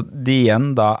at de igjen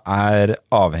da er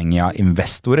avhengig av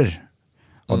investorer.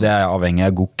 Og det er avhengig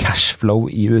av god cashflow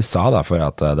i USA da, for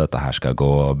at dette her skal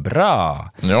gå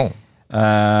bra. Ja.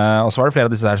 Og så var det flere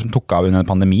av disse her som tok av under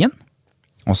pandemien.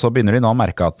 Og så begynner de nå å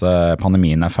merke at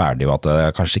pandemien er ferdig, og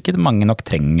at kanskje ikke mange nok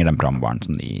trenger den programvaren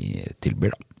som de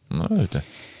tilbyr. Da. Nei, riktig.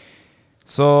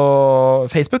 Så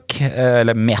Facebook,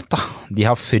 eller Meta, de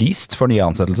har fryst for nye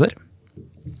ansettelser.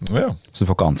 Ja. Så du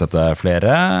får ikke ansette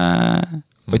flere.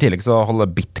 Og i tillegg så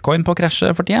holder Bitcoin på å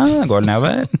krasje for tida. Det går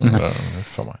nedover. Ja,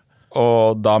 for meg.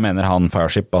 Og da mener han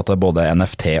Fireship at både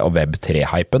NFT og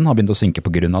Web3-hypen har begynt å synke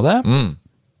på grunn av det.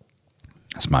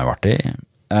 Som er jo artig.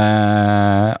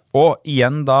 Og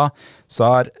igjen da så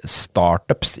har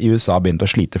startups i USA begynt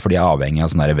å slite fordi de er avhengig av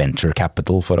sånn der venture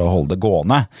capital for å holde det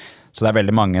gående. Så det er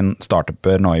veldig mange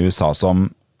startuper nå i USA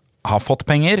som har fått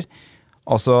penger,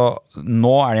 og så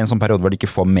nå er det en sånn periode hvor de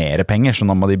ikke får mer penger, så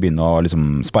nå må de begynne å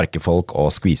liksom sparke folk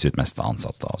og skvise ut mest av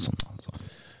ansatte og sånn.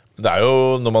 Det er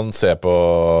jo når man ser på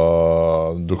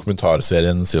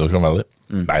dokumentarserien Silicon Valley,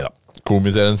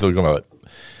 komiserien Silicon Valley,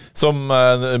 som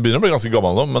begynner å bli ganske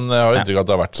gammel nå, men jeg har inntrykk av at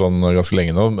det har vært sånn ganske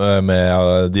lenge nå,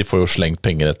 de får jo slengt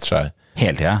penger etter seg.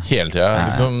 Hele tida,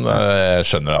 liksom. Jeg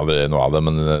skjønner aldri noe av det,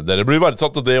 men dere blir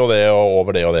verdsatt og det og det, og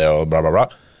over det og det, og bla bla bla.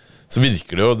 Så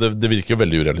virker det jo, det virker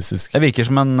veldig urealistisk. Det virker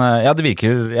som det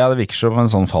virker som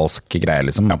en sånn falsk greie,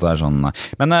 liksom. At det er sånn.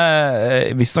 Men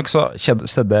visst nok så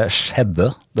skjedde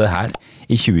det her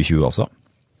i 2020 også.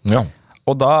 Ja.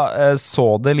 Og da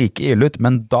så det like ille ut,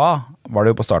 men da var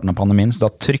det jo på starten av pandemien, så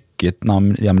da trykket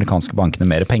de amerikanske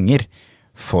bankene mer penger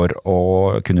for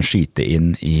å kunne skyte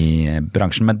inn i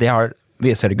bransjen. Men det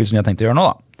ser det ikke ut som de har tenkt å gjøre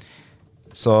nå da.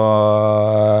 Så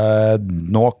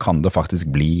nå kan det faktisk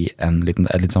bli et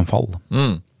litt sånn fall.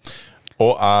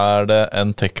 Og er det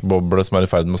en tech-boble som er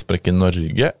i ferd med å sprekke i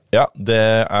Norge? Ja,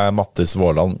 det er Mattis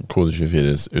Våland, Kode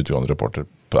 24s utgående reporter,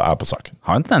 er på saken.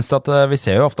 Har en tendens til at vi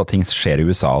ser jo ofte at ting skjer i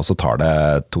USA, og så tar det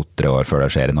 2-3 år før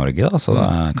det skjer i Norge, da. Så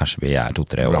kanskje vi er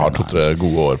 2-3 år. Vi har 2-3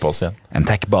 gode år på oss igjen. En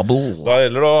tech-bubble. Da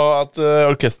gjelder det at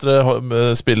orkestret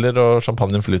spiller og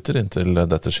champagnen flyter inntil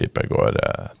dette skipet går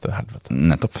til helvete.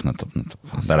 Nettopp.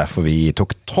 Det er derfor vi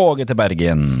tok toget til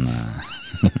Bergen.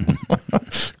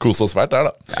 Kos oss svært der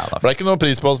da. Det ble ikke noe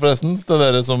pris på oss forresten, til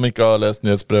dere som ikke har lest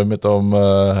nyhetsbrevet mitt om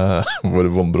hvor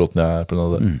vondbroten jeg er på noe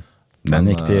av det. Den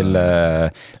gikk til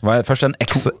først en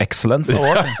Excellence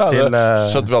Award til,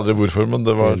 skjønte vi aldri hvorfor, men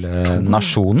det var til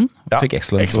Nasjonen fikk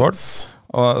Excellence Award,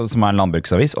 som er en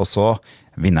landbruksavis. Og så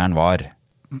vinneren var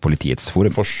Politiets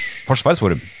Forum, Forsvarets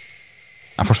Forum.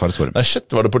 Forsvarets Forum. Nei, shit,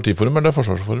 var det Politiforum eller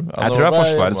Forsvarsforum? Jeg tror det er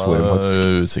Forsvarets Forum, faktisk.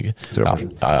 Usikker.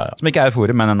 Som ikke er et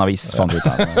forum, men en avis fant ut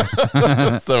av.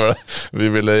 Stemmer det. Vi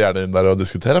ville gjerne inn der og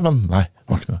diskutere, men nei,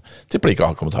 var ikke noe. Tipper de ikke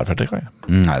har kommentarfeltet, kan jeg.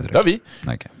 Nei, det er vi.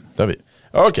 Det er vi.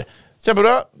 Ok,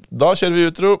 kjempebra. Da kjører vi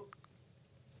utro.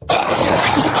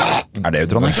 Er det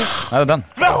utroen, ikke? Nei, det er den.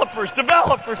 Developers.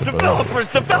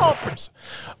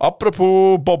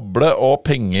 Apropos boble og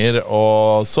penger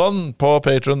og sånn, på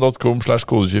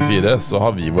patreon.com/kode24 så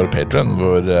har vi vår Patreon,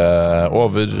 hvor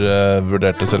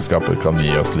overvurderte selskaper kan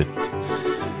gi oss litt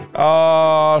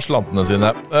av slantene sine.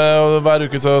 Hver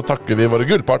uke så takker vi våre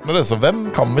gullpartnere, så hvem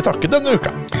kan vi takke denne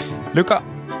uka? Luka,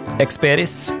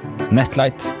 Experis,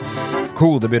 Netlight,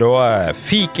 Kodebyrået,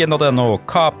 Fiken.no,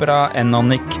 Capera,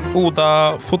 Enonic,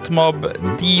 Oda, Footmob,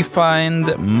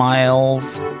 Defined,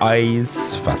 Miles,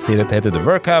 Ice, Facilitated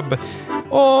Workhub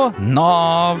og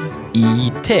Nav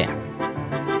IT.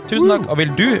 Tusen takk, og vil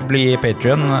du bli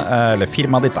Patreon, eller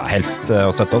firmaet ditt da, helst,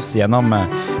 og støtte oss gjennom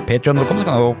Patreon.com, så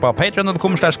kan du gå på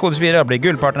patreon.com/kode24 og bli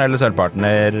gullpartner eller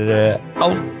sølvpartner,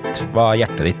 alt hva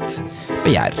hjertet ditt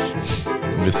begjær.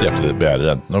 Hvis hjertet ditt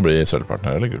begjærer enten å bli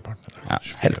sølvpartner eller gullpartner. Ja,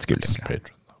 helst gull,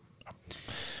 egentlig.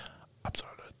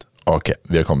 Absolutt. Ok,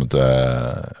 vi har kommet til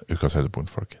ukas høydepunkt,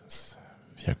 folkens.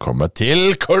 Vi har kommet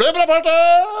til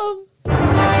klubbrapporten!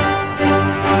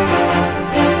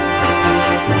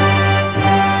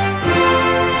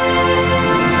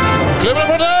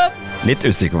 Klubbrapporten! Litt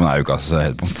usikker på om det er ukas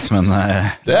høydepunkt, men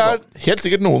Det er helt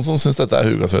sikkert noen som synes dette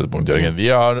er ukas høydepunkt, Jørgen. Vi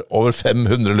har over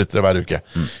 500 lyttere hver uke.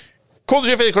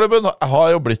 Kode 24-klubben har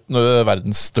jo blitt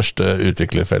verdens største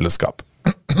utviklerfellesskap.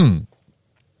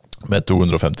 Med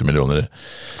 250 millioner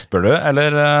spør du, eller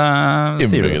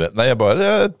sier du? Nei,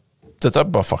 dette er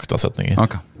bare faktasetninger.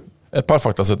 Okay. Et par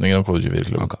faktasetninger om Kode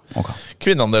 24-klubben. Okay.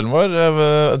 Kvinneandelen vår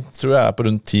tror jeg er på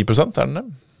rundt 10%, er den det?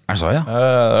 Er det så, ja?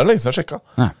 Det er lenge siden jeg sjekket.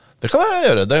 Ja. Det kan jeg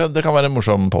gjøre, det kan være en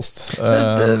morsom post.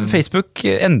 Facebook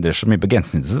endrer så mye på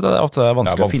grensesnittet, det er ofte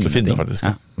vanskelig å finne ting. Faktisk.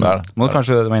 Ja. Det er det. Må du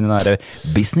kanskje være inne i den der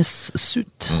business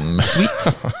suit? Sweet?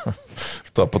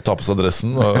 Ta på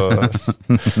adressen.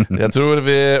 Jeg tror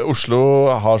Oslo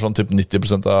har sånn typ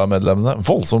 90% av medlemmene.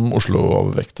 Voldsom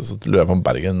Oslo-overvekt, og så lurer jeg på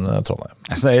Bergen, Trondheim.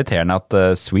 Jeg synes det er irriterende at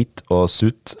sweet og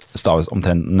suit staves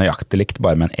omtrent nøyaktig likt,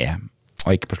 bare med en E,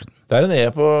 og ikke på slutten. Det er en E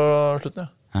på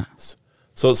slutten, ja.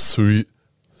 Så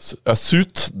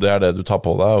suit, det er det du tar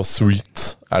på deg, og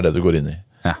sweet er det du går inn i.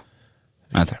 Ja.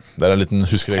 Det er en liten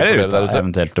huskeregel for dere der ute.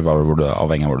 Eventuelt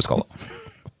avhengig av hvor du skal da.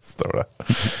 Står det.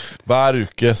 Hver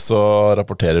uke så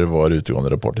rapporterer vår utegående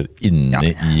reporter inne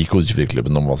i Kode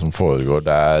 24-klubben om hva som foregår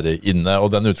der inne. Og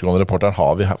den utegående reporteren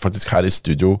har vi faktisk her i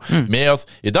studio med oss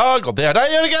i dag, og det er deg,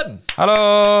 Jørgen! Hallo!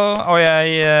 Og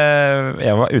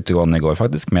jeg var utegående i går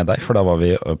faktisk med deg, for da var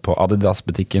vi på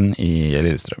Adidas-butikken i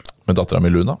Lillestrøm. Med datteren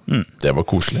min Luna. Det var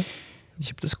koselig. Vi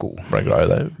kjøpte sko. Ble glad i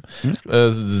deg.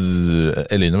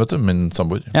 Eline, vet du, min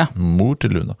samboer. Ja. Mor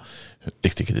til Luna. Hun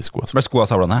likte ikke de skoene. Ble skoene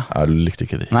sablene? Jeg likte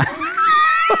ikke de. Nei.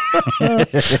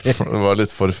 Det var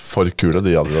litt for kule,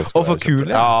 de Adidas. Og for kule?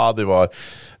 Ja, de var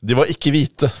ikke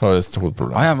hvite, var det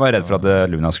hovedproblemet. Jeg var redd for at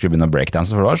Luna skulle begynne å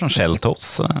breakdance, for det var sånn shell toes.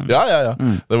 Ja.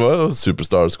 Det var jo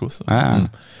superstar-sko.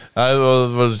 Det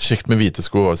var kjekt med hvite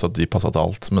sko, så at de passet til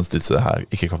alt, mens disse her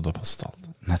ikke kom til å passe til alt.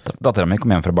 Nettopp. Datteren min kom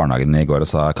hjem fra barnehagen i går og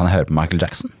sa, kan jeg høre på Michael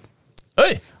Jackson?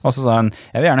 Oi! Og så sa hun,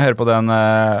 jeg vil gjerne høre på den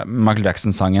Michael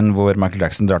Jackson-sangen hvor Michael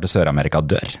Jackson drar til Sør-Amerika og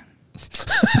dør.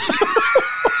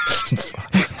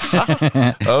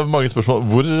 Det er mange spørsmål.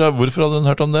 Hvorfor hadde hun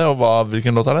hørt om det, og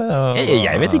hvilken låt er det?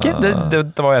 Jeg vet ikke,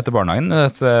 det var etter barnehagen.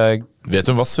 Vet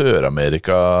hun hva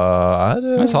Sør-Amerika er?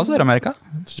 Hun sa Sør-Amerika.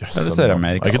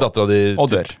 Er ikke datteren av de og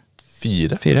dør.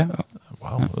 4? Ja.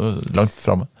 Wow, langt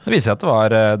fremme. Det viser seg at det var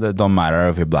Don't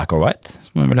Matter If You're Black or White,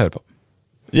 som hun ville høre på.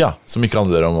 Ja, som ikke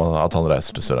handler om at han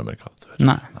reiser til Sør-Amerika.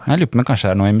 Nei, jeg lurer på om det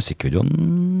kanskje er noe i musikkvideoen.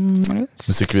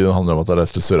 Musikkvideoen handler om at han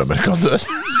reiser til Sør-Amerika og dør.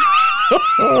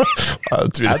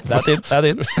 Det er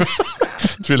din.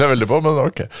 Tviler jeg veldig på, men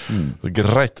ok.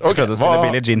 Greit. Jeg prøvde å spille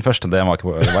Billie Jean først, det var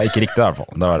ikke riktig i hvert fall.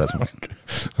 Det var det som var.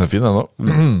 Den er fin ennå.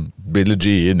 Billie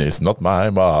Jean is not my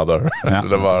mother.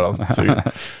 Det var den.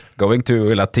 Going to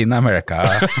Latin America.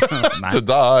 To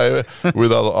die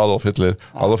with Adolf Hitler.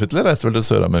 Adolf Hitler reiste vel til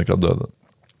Sør-Amerika og døde.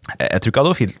 Jeg tror ikke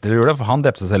Adolf Hitler gjorde det, for han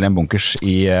drepte seg selv i en bunkers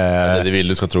i det er det de vil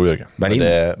du skal tro, Jørgen. Berlin,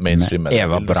 det er mainstream med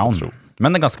Eva Braun.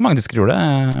 Men det er ganske mange tyskere gjorde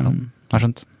det, har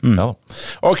skjønt. Ja da.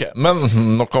 Ok, men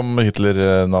nok om Hitler,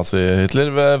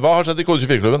 nazi-Hitler. Hva har skjedd i Kode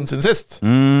 24-klubben siden sist?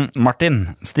 Martin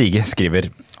Stige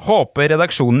skriver, håper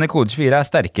redaksjonen i Kode 24 er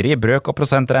sterkere i brøk og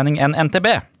prosentregning enn NTB.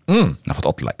 Jeg har fått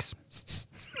 8 likes.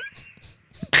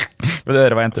 Vil du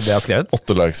høre hva NTB har skrevet?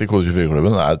 8 likes i Kode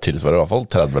 24-klubben tilsvarer i hvert fall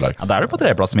 30 likes. Ja, da er du på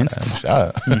 3. plass minst.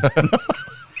 Ja.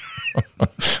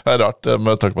 Det er rart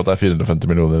med tanke på at det er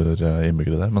 450 millioner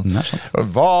innbyggere der. Men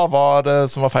hva var det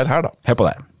som var feil her da? Hør på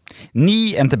det.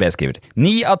 NTB skriver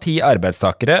 9 av 10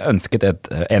 arbeidstakere ønsket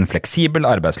en fleksibel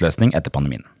arbeidsløsning etter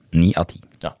pandemien. 9 av 10.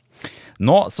 Ja.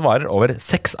 Nå svarer over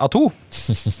 6 av 2,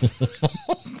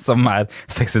 som er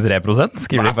 63%,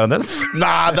 skriver de for en del.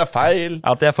 Nei, det er feil!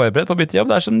 At de er forberedt på å bytte jobb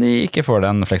dersom de ikke får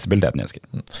den fleksibiliteten de ønsker.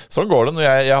 Sånn går det.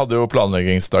 Jeg hadde jo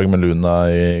planleggingsdag med Luna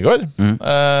i går,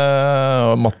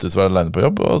 og Mattis var alene på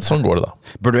jobb, og sånn går det da.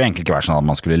 Burde jo egentlig ikke vært sånn at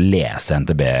man skulle lese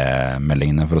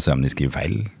NTB-meldingene for å se om de skriver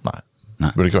feil. Nei.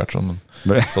 Burde ikke vært sånn,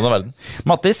 men sånn er verden.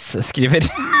 Mattis skriver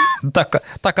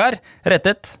takkar,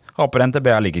 rettet. Håper NTB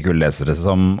har like kule lesere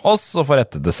som oss og får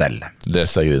rette det selv.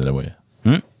 Les jeg griner mye.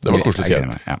 Det var koselig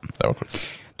skrevet. Ja. Det var koselig.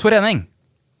 Tor Henning.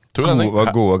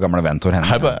 Gode gamle venn Tor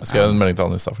Henning. Hei, jeg skrev en melding til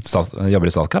han i stad.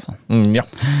 Jobber i Statkraft. Ja.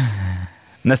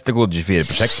 Neste Kode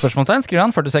 24-prosjekt, spørsmåltegn, skriver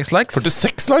han, 46 likes.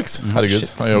 46 likes? Herregud,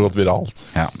 han har gått viralt.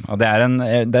 Ja, og det er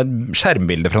et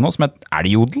skjermbilde fra noe som heter, er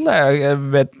det Jodel? Jeg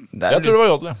tror det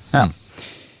var Jodel, ja.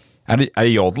 Er det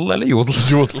jodel eller jodel?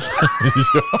 Jodel.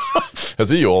 Ja, jeg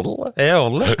sier jodel.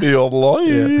 Jodel? Jodel.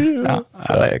 Ja,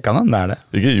 det kan hende det er det.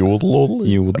 Ikke jodel.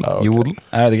 Jodel. Ja, okay. Jodel.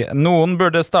 Jeg vet ikke. Noen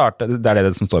burde starte, det er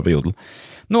det som står på jodel.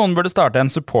 Noen burde starte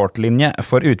en supportlinje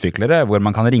for utviklere hvor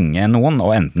man kan ringe noen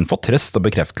og enten få trøst og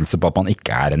bekreftelse på at man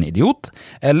ikke er en idiot,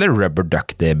 eller rubber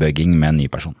duck debugging med en ny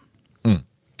person.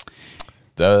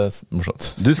 Det er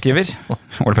morsomt. Du skriver,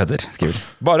 Ole Petter skriver,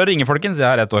 bare å ringe folkens, jeg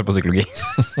har 1 år på psykologi.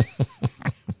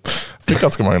 Fikk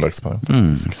ganske mange laks på det.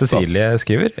 Cecilie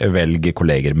skriver, velg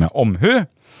kolleger med omhu.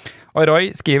 Og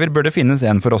Roy skriver, burde finnes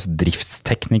en for oss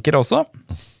driftsteknikere også.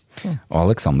 Og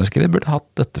Alexander skriver, burde hatt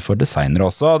dette for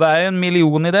designere også. Og det er jo 1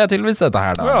 million i det, tydeligvis, dette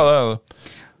her da. Ja, det er det.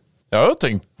 Jeg har jo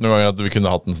tenkt noen ganger at vi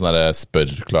kunne hatt en sånn der spør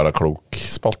Klara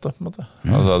Klok-spalte, på en måte.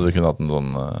 Altså, vi kunne hatt en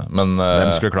sånn, men...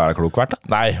 Hvem skulle Klara Klok vært da?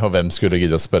 Nei, og hvem skulle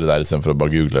gidde å spørre der i stedet for å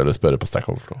bare google eller spørre på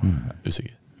Stack Overflow?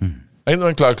 Usikker. En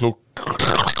Klara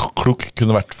Klok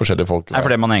kunne vært forskjellige folk. Nei,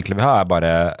 for det man egentlig vil ha er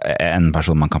bare en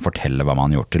person man kan fortelle hva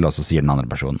man har gjort til, og så sier den andre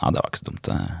personen, ja, det var ikke så dumt.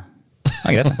 Det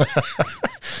er greit, det.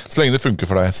 Så lenge det funker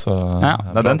for deg, så... Ja,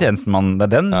 det er den tjenesten det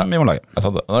er den vi må lage. Jeg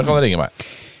sa det. Da kan du ringe meg.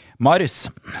 Marius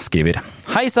skriver,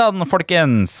 hei sann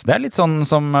folkens, det er litt sånn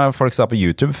som folk sa på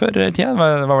YouTube før i tida,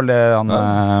 hva var det han...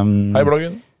 Hei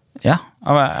bloggen. Ja,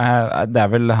 det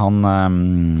er vel han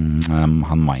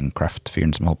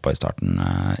Minecraft-fyren som holdt på i starten,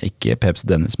 ikke Peps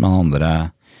Dennis, men han andre...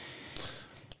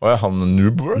 Og han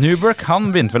Noobwork? Noobwork, han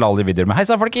begynte vel alle videoer med Hei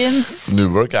sann folkens!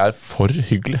 Noobwork er for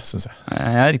hyggelig, synes jeg.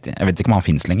 Ja, riktig. Jeg vet ikke om han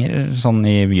finnes lenger, sånn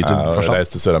i YouTube-forstand. Jeg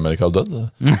reiste til Sør-Amerika og død.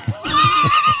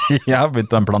 Jeg har begynt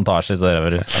på en plantasje i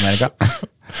Sør-Amerika.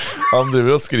 Han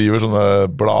driver og skriver sånne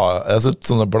blader. Jeg har sett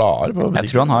sånne blader på butikken. Jeg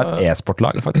tror han har et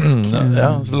e-sportlag, faktisk.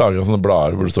 Ja, så lager han sånne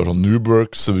blader hvor det står sånn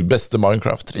Noobworks beste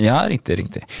Minecraft-triks. Ja,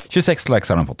 riktig. 26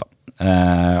 likes har han fått da.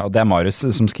 Og det er Marius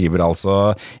som skriver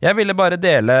altså jeg ville bare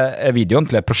dele videoen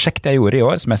til et prosjekt jeg gjorde i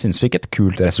år som jeg synes fikk et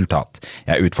kult resultat.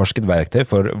 Jeg utforsket verktøy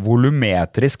for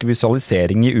volumetrisk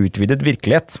visualisering i utvidet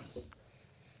virkelighet.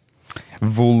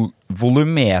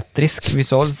 Volumetrisk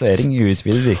visualisering i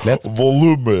utvidet virkelighet.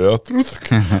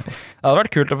 Volumetrisk? Det hadde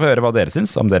vært kult å få høre hva dere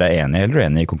synes, om dere er enige eller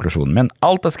uenige i konklusjonen min.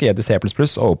 Alt er skrevet i C++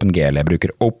 og OpenGL. Jeg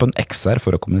bruker OpenXR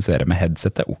for å kommunisere med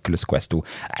headsetet Oculus Quest 2.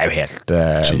 Det er jo helt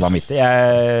vanvittig.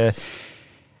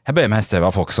 Jeg bøyer meg i støv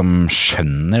av folk som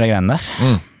skjønner det greiene der.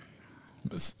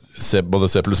 Både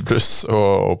C++ og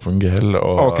OpenGL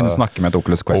og kunne snakke med et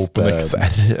Oculus Quest.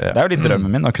 OpenXR. Det er jo litt drømmen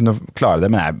min å kunne klare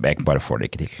det, men jeg bare får det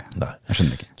ikke til. Nei. Jeg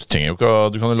skjønner ikke.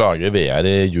 Du kan jo lage VR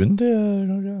i Unity.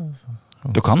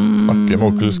 Du kan snakke med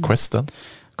Oculus Quest, den.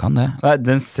 Kan det. Nei,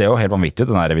 den ser jo helt vanvittig ut,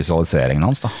 den der visualiseringen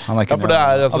hans da. Han er ikke for det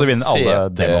er altså du vinner alle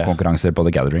demokonkurranser på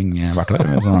The Gathering hvert år.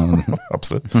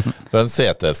 Absolutt. Det er en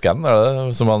CT-scan, er det?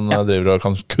 Som man driver og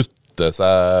kan kutte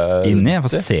seg inni, for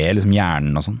å se liksom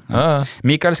hjernen og sånn. Ja.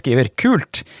 Mikael skriver,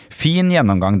 kult, fin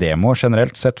gjennomgang demo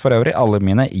generelt sett for øvrig. Alle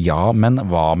mine ja, men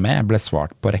hva med ble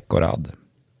svart på rekke og rad.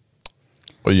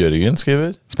 Og Jørgen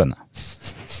skriver? Spennende.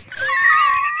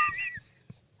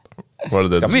 Var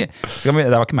det det det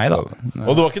var ikke meg da.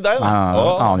 Og det var ikke deg da?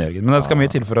 Annen Jørgen. Men det skal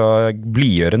mye til for å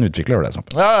blidgjøre en utvikler.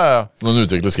 Ja. Når en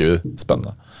utvikler skriver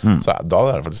spennende. Så da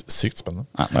er det faktisk sykt spennende.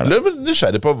 Jeg er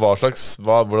nysgjerrig på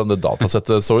hvordan det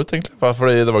datasettet så ut egentlig.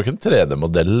 Fordi det var ikke en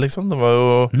 3D-modell liksom. Det var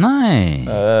jo... Nei.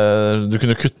 Du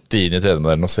kunne kutte inn i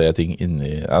 3D-modellen og se ting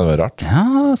inni. Ja, det var rart. Ja,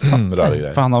 sant. Rare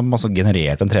greier. For han har også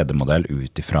generert en 3D-modell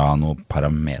ut ifra noen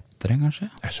parametere, kanskje?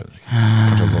 Jeg skjønner ikke.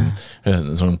 Kanskje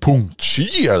en sånn punktsky,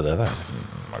 er det det der?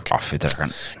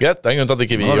 Kaffetrekkeren. Greit, det er en grunn til at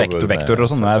ikke vi jobber med... Vektor og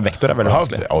sånn. Vektor er veldig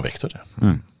vanskelig. Ja, vektor, ja.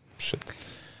 Shit.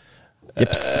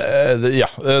 Ja,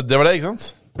 det var det, ikke sant?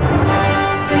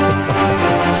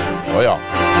 Ja.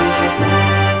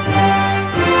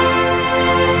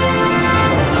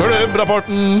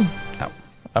 Klubbrapporten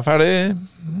er ferdig.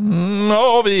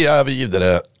 Og vi er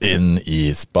videre inn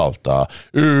i spalta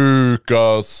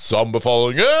Ukas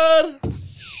anbefalinger.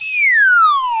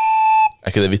 Er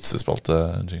ikke det vitsespalte?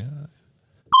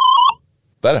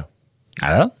 Der, ja.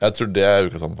 Er det? Jeg tror det er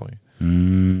ukas anbefalinger.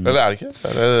 Eller er det ikke?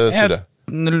 Eller sier det?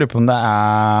 Jeg lurer på om det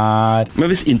er... Men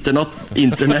hvis internett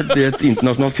er et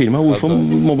internasjonalt firma, hvorfor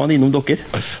må man innom dere?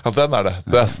 Ja, den er det.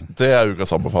 Det er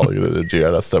ukas anbefalinger.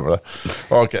 Det stemmer det.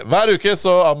 Ok, hver uke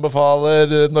så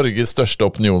anbefaler Norges største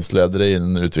opinionsledere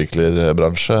innen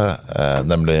utviklerbransje,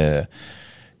 nemlig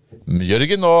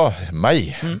Jørgen og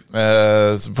meg,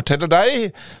 forteller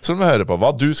deg som hører på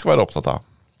hva du skal være opptatt av.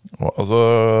 Og så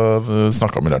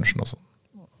snakke om i lunsjen også.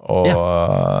 Og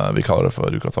vi kaller det for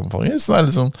ukas anbefalinger. Så det er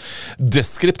litt sånn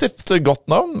deskriptivt godt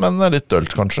navn, men litt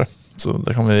dølt kanskje. Så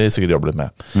det kan vi sikkert jobbe litt med.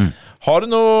 Har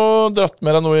du dratt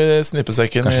med deg noe i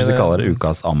snippesekken? Kanskje vi kaller det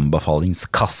ukas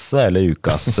anbefalingskasse, eller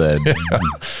ukas...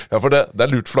 Ja, for det er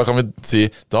lurt, for da kan vi si,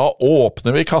 da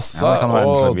åpner vi kassa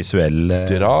og visuell,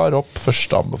 drar opp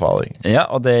første anbefaling. Ja,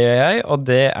 og det gjør jeg, og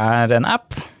det er en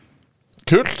app.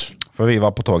 Kult. For vi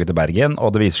var på toget til Bergen,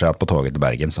 og det viser seg at på toget til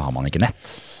Bergen så har man ikke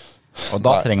nett. Og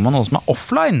da trenger man noe som er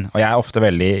offline, og jeg er ofte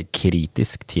veldig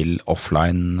kritisk til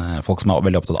offline, folk som er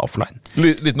veldig opptatt av offline.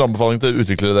 Liten anbefaling til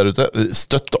utviklere der ute,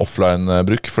 støtt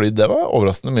offline-bruk, fordi det var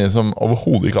overraskende mye som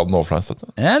overhodet ikke hadde noe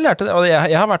offline-støtte. Jeg lærte det, og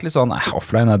jeg har vært litt sånn,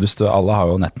 offline er dust, alle har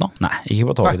jo nett nå. Nei,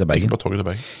 ikke på toget til Bergen. Ikke på toget til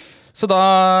Bergen. Så da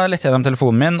lette jeg gjennom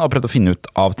telefonen min og prøvde å finne ut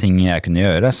av ting jeg kunne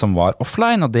gjøre som var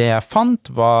offline, og det jeg fant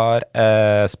var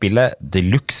spillet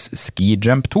Deluxe Ski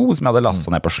Jump 2, som jeg hadde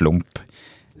lastet ned på slump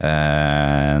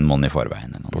en måned i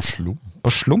forveien. På slump?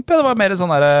 På slump, ja, det var mer sånn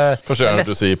der... Første gang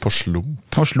du sier på slump.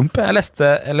 På slump, ja.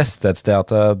 Jeg leste et sted at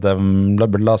det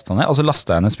ble lastet ned, og så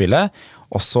lastet jeg ned spillet,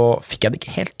 og så fikk jeg det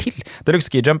ikke helt til. Deluxe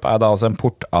Ski Jump er da altså en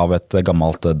port av et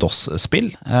gammelt DOS-spill,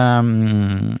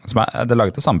 det er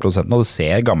laget til samme produsenten, og det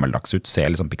ser gammeldags ut, ser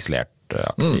liksom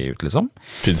pikselert-aktig ut, liksom.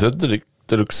 Finnes det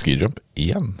Deluxe Ski Jump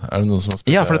 1? Er det noen som har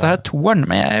spilt? Ja, for dette her er toeren,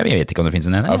 men jeg vet ikke om det finnes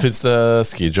en ene. Ja, finnes det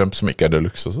Ski Jump som ikke er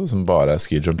Deluxe også, som bare er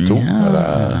Ski Jump 2? Ja, det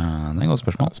er et godt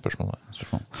spørsmål. Spørsmål.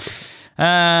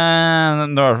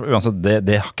 Uansett,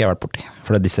 det har ikke jeg vært borti,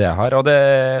 for det er disse jeg har, og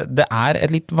det er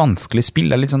et litt vanskelig spill,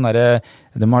 det er litt sånn der,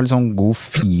 det må ha litt sånn god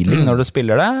feeling når du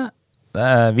spiller det.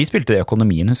 Vi spilte det i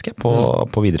økonomien, husker jeg,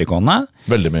 på videregående.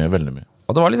 Veldig mye.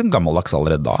 Og det var litt gammeldags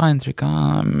allerede da, inntrykk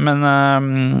av.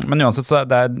 Men uansett, så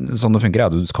det er sånn det funker,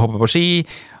 du skal hoppe på ski,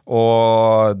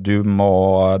 og det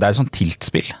er et sånn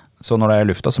tiltspill. Så når det er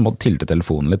i lufta, så må du tilte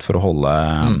telefonen litt for å holde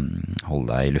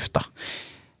deg i lufta.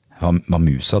 Var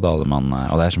musa da, og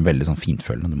det er sånn veldig sånn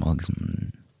fintfølende, du må liksom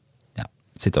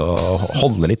sitte og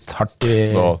holde litt hardt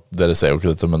i... Dere ser jo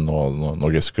ikke dette, men nå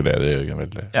gestikulerer jeg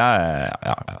veldig. Ja.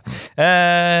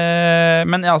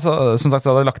 Men altså, som sagt så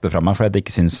hadde jeg lagt det fra meg, for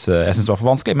jeg synes det var for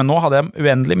vanskelig, men nå hadde jeg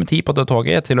uendelig med tid på det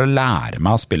toget til å lære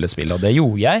meg å spille spill, og det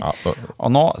gjorde jeg. Og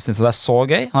nå synes jeg det er så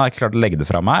gøy, nå har jeg ikke klart å legge det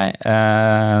fra meg,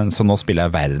 så nå spiller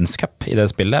jeg verdenscup i det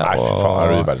spillet. Nei, for faen, er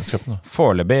du i verdenscup nå?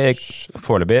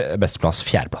 Foreløpig besteplass,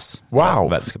 fjerdeplass.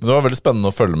 Wow, det var veldig spennende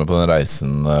å følge med på den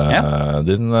reisen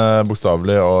din, bokstavelig,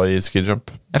 og i ski jump.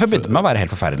 Jeg forbindte med å være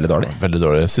helt forferdelig dårlig. Veldig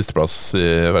dårlig. Sisteplass i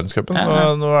verdenscupen.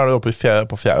 Nå er du oppe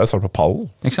på fjerde, så er du på pallen.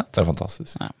 Ikke sant? Det er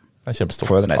fantastisk. Jeg er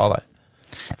kjempestolt av deg.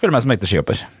 Føler meg som ekte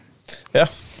skihopper.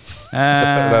 Ja.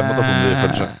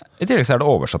 I tillegg så er det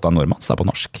oversatt av nordmann, så det er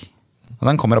på norsk. Og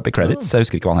den kommer opp i credits. Jeg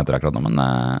husker ikke hva han heter akkurat nå, men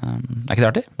er ikke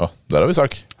det artig? Ja, der har vi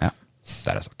sak. Ja,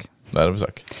 der er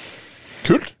sak.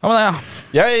 Kult. Ja, men det,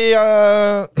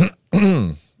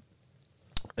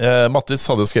 Mattis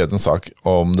hadde skrevet en sak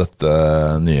om dette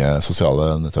nye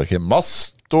sosiale nettverket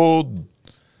Mastodon.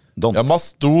 Ja,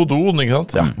 Mastodon, ikke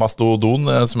sant? Ja, Mastodon,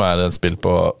 som er et spill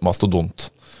på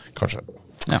Mastodont, kanskje.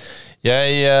 Ja.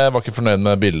 Jeg var ikke fornøyd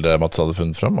med bildet Mattis hadde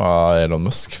funnet frem av Elon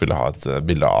Musk. Ville ha et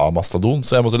bilde av Mastodon,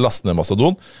 så jeg måtte laste ned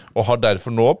Mastodon, og har derfor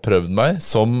nå prøvd meg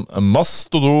som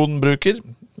Mastodon-bruker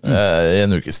i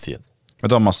en ukes tid. Vet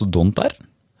du hva Mastodont er?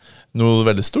 Noe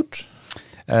veldig stort.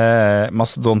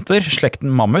 Mastodonter,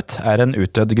 slekten mammut, er en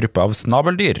utdødd gruppe av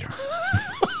snabeldyr.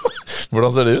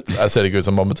 Hvordan ser det ut? Ser det ikke ut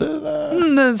som mammuter?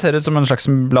 Det ser ut som en slags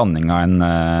blanding av en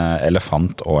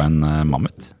elefant og en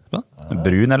mammut. En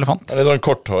brun elefant. Er det sånn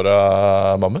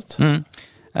korthåret mammut?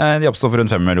 De oppstod for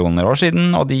rundt 5 millioner år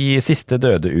siden, og de siste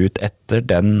døde ut etter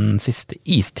den siste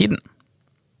istiden.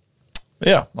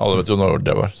 Ja, alle vet jo når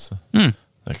det var. Så. Det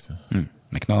er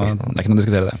ikke noe å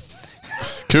diskutere det.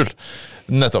 Kult.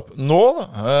 Nettopp. Nå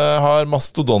har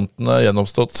mastodontene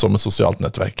gjenoppstått som et sosialt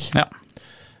nettverk. Ja.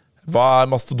 Hva er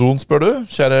mastodon, spør du,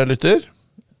 kjære lytter?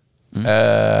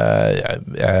 Det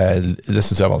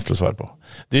synes jeg er vanskelig å svare på.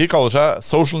 De kaller seg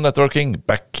social networking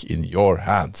back in your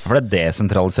hands. For det er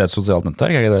desentralisert sosialt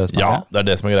nettverk, er ikke det? Ja, det er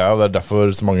det som er greia, og det er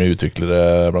derfor så mange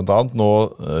utviklere blant annet nå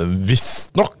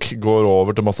visstnok går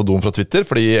over til Mastodon fra Twitter,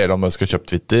 fordi Elon Musk har kjøpt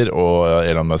Twitter, og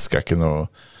Elon Musk er ikke noe...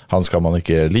 Han skal man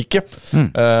ikke like,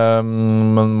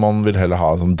 men man vil heller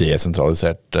ha en sånn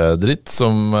desentralisert dritt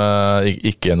som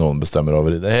ikke noen bestemmer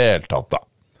over i det hele tatt da.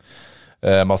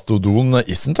 Mastodon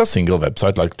isn't a single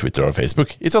website like Twitter or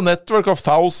Facebook. It's a network of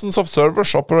thousands of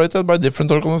servers operated by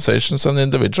different organizations and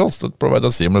individuals that provide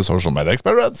a seamless social media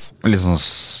experience. Litt sånn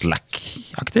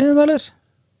Slack-aktig, eller?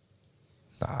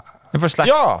 Nei. For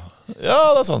Slack, ja,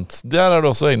 Ja, det sant. Der det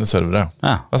også egne servere.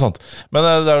 Ja. Det sant.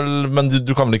 Men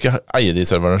du kan vel ikke eie de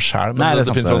serverne selv, men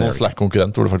det finnes jo en sånn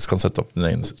Slack-konkurrent hvor du faktisk kan sette opp din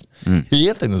egen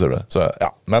helt egne servere. Så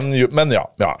ja, men ja.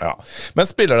 Men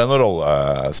spiller det noen rolle?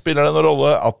 Spiller det noen rolle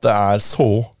at det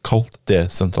såkalt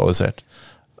desentralisert?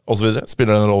 Og så videre.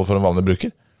 Spiller det noen rolle for en vanlig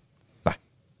bruker?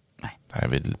 Jeg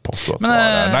vil påstå at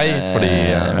svaret nei, fordi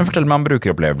Men fortell meg om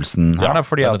brukeropplevelsen her, da,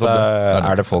 fordi at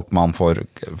det folk man får.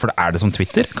 For det som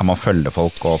Twitter? Kan man følge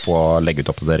folk og få legge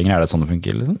ut oppdateringer? Er det sånn det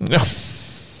funker, liksom? Ja.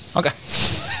 Ok.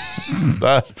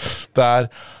 Det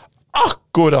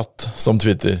akkurat som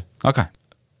Twitter. Ok.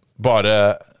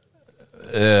 Bare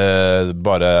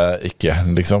ikke,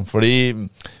 liksom. Fordi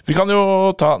vi kan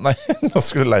jo ta Nei, nå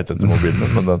skulle jeg lete etter mobilen,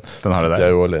 men den har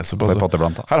jeg jo og leser på.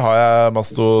 Her har jeg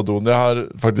Mastodon. Jeg har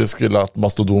faktisk latt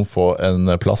Mastodon få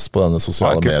en plass på denne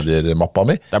sosiale medier-mappa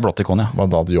mi. Det blått ikon, ja.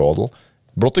 Blant annet Jodel.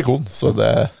 Blått ikon, så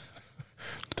det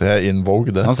in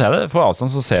vogue, det. Man ser det, på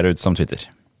avstand så ser det ut som Twitter.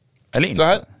 Eller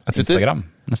Instagram,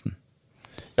 nesten.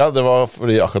 Ja, det var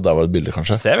fordi akkurat der var et bilde,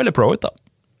 kanskje. Det ser veldig pro ut, da.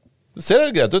 Det ser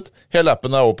helt greit ut. Hele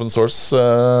appen open source.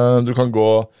 Du kan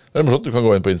gå Det morsomt, du kan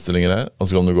gå inn på innstillinger her, og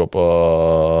så kan du gå på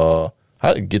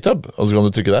her, GitHub, og så kan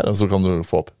du trykke der, og så kan du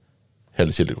få opp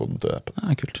hele kildekoden til appen.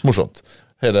 Ja, kult. Morsomt.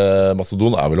 Hele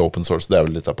Mastodon vel open source. Det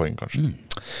vel litt av poenget, kanskje.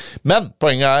 Men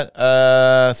poenget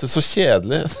så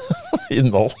kjedelig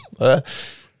innhold. Hva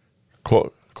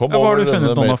har du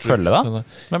funnet noen å følge, da?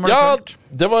 Hvem har du fulgt?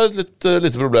 Det var et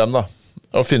lite problem, da.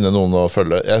 Å finne noen å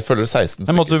følge. Jeg følger 16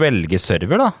 stykker. Men måtte du velge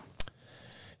server, da?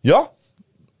 Ja,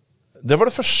 det var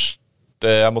det første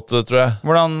jeg måtte, tror jeg.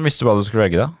 Hvordan visste du hva du skulle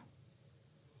velge, da?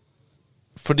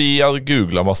 Fordi jeg hadde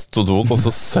googlet Mastodon og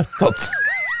så sett at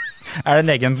det en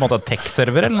egen på en måte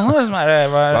tech-server, eller noe? Nei,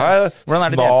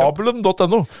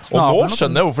 snabelen.no. Og nå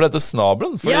skjønner jeg hvorfor det heter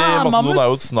snabelen. Fordi Mastodon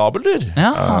jo et snabeldyr.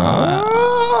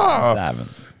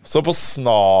 Så på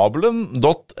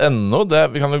snabelen.no,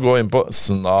 vi kan jo gå inn på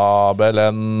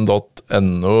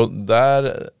snabelen.no, der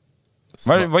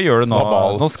Hva gjør du nå?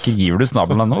 Nå skriver du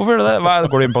snabelen. Hvorfor gjør du det?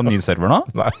 Går du inn på en ny server nå?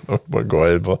 Nei, nå bare går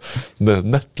jeg inn på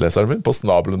nettleseren min på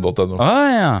snabelen.no.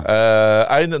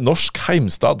 En norsk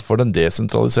heimstad for den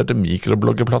desentraliserte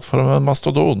mikrobloggeplattformen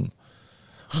Mastodon.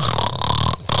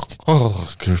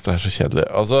 Kult, det så kjedelig.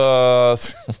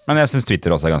 Men jeg synes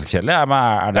Twitter også ganske kjedelig. Ja,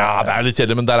 det litt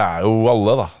kjedelig, men der jo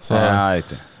alle, da. Så, ja,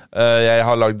 riktig. Jeg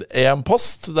har lagd en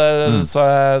post der,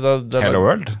 Hello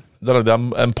World? Da lagde jeg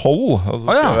en poll, og så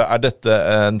skrev jeg dette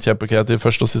en kjempekreativ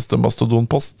første og siste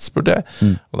Mastodon-post, spurte jeg.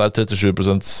 Og der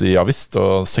 37% sier ja visst,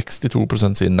 og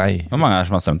 62% sier nei. Hvor mange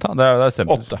som har stemt, da? Det har stemt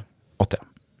 8. 8, ja.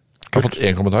 Jeg har fått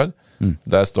en kommentar.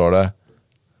 Der står det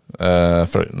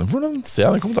hvordan ser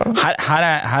jeg den kommentaren?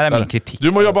 Her min kritikk. Du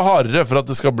må jobbe hardere for at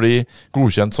det skal bli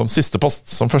godkjent som siste post.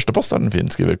 Som første post den fin,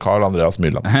 skriver Karl Andreas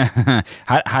Myrland.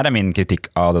 Her min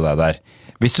kritikk av det der.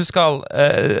 Hvis du skal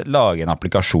lage en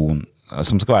applikasjon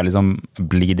som skal være liksom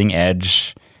bleeding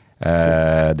edge,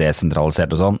 desentralisert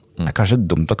og sånn, kanskje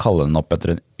dumt å kalle den opp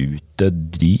etter en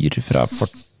utdødd dyr fra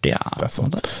fortida. Det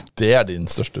sant. Det din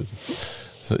største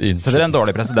Så det en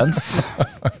dårlig presedens.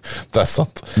 Det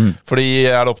sant.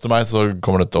 Fordi det opp til meg, så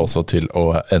kommer dette også til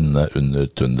å ende under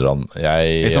tundraen.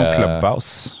 Litt sånn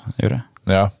Clubhouse gjør det.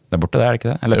 Ja. Det borte, det det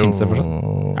ikke det? Eller finnes det fortsatt?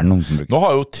 Det noen som bruker det? Nå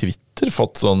har jo Twitter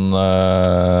fått sånn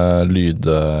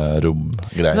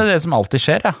lydrom-greier. Så det det som alltid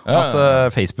skjer, ja. At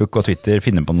Facebook og Twitter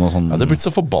finner på noe sånn. Ja, det blitt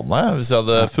så forbanna, jeg. Hvis jeg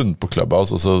hadde funnet på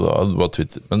Clubhouse, og så var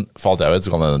Twitter. Men for alt jeg vet,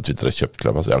 så kan en Twitter ha kjøpt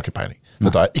Clubhouse. Jeg har ikke peiling.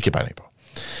 Dette har jeg ikke peiling på.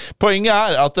 Poenget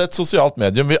at et sosialt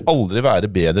medium vil aldri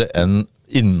være bedre enn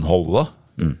innholdet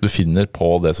du finner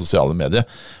på det sosiale mediet.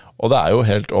 Og det jo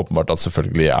helt åpenbart at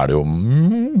selvfølgelig det jo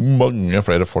mange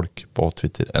flere folk på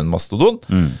Twitter enn Mastodon.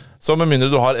 Så med mindre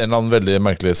du har en eller annen veldig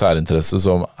merkelig særinteresse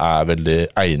som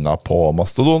veldig egnet på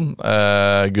Mastodon,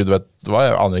 Gud vet hva,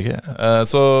 jeg aner ikke,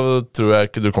 så tror jeg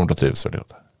ikke du kommer til å trives veldig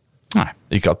godt. Nei.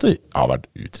 Ikke at det har vært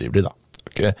utrivelig da.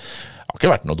 Det har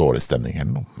ikke vært noe dårlig stemning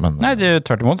eller noe. Men, nei,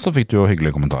 tvert imot så fikk du jo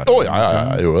hyggelige kommentarer.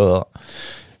 Ja, jeg gjorde det da.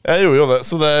 Jeg gjorde jo det,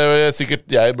 så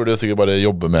jeg burde jo sikkert bare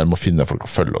jobbe mer med å finne folk å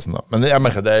følge og sånn da. Men jeg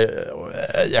merker at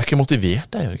jeg ikke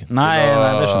motivert, Jørgen. Nei,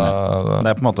 det skjønner jeg.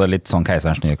 Det på en måte litt sånn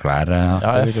keiserens nye klær.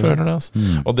 Ja, jeg føler det, altså.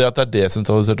 Og det at det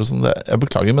desentralisert og sånn, jeg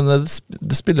beklager, men det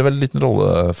spiller veldig liten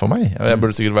rolle for meg. Jeg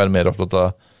burde sikkert være mer opptatt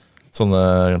av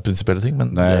sånne prinsipielle ting,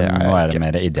 men det nå det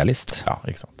mer idealist. Ja,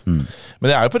 ikke sant.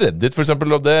 Men jeg jo på Reddit, for eksempel,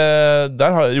 og der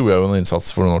gjorde jeg jo en innsats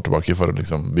for noen år tilbake for å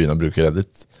liksom begynne å bruke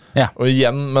Reddit. Ja. Og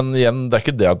igjen, det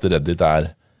ikke det at Reddit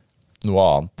noe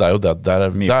annet. Det jo det at der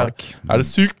det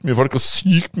sykt mye folk og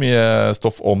sykt mye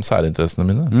stoff om særinteressene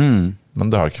mine. Men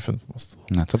det har jeg ikke funnet på.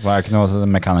 Nettopp, det ikke noe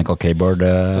mechanical keyboard?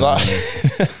 Nei.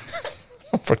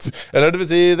 Faktisk. Eller det vil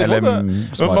si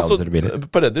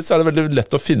på Reddit så er det veldig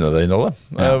lett å finne det innholdet.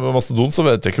 Mastodon så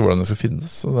vet jeg ikke hvordan jeg skal finne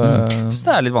det. Så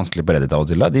det er litt vanskelig på Reddit av og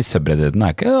til. De subredditene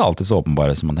er ikke alltid så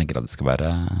åpenbare som man tenker at det skal være.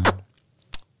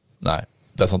 Nei,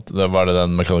 det er sant. Hva er det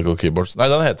den Mechanical Keyboards? Nei,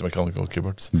 den heter Mechanical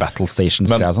Keyboards. Battle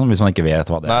Stations, sånn, hvis man ikke vet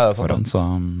hva det er. Nei, det er sant. Så.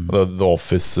 The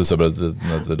Office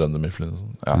subredditen heter Dunder Mifflin.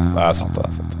 Ja, det er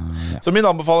sant. Så min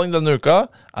anbefaling denne uka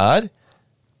er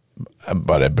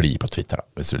bare bli på Twitter da,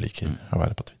 hvis du liker å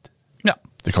være på Twitter. Ja.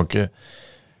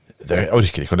 Jeg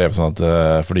orker ikke å leve sånn at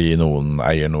fordi noen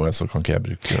eier noe, så kan ikke jeg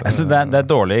bruke det. Det er et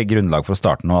dårlig grunnlag for å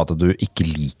starte noe. At du ikke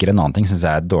liker en annen ting, synes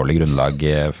jeg er et dårlig grunnlag.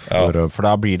 For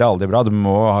da blir det aldri bra. Du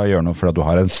må gjøre noe fordi du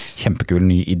har en kjempekul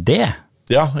ny idé.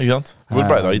 Ja, ikke sant? Hvor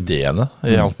ble det av ideene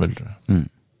i alt mulig?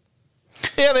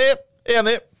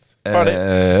 Enig! Ferdig.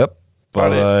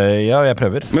 Ja, jeg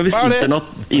prøver. Men hvis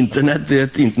internett er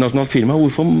et internasjonalt firma,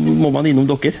 hvorfor må man innom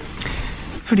dere?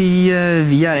 Fordi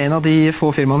vi er en av de få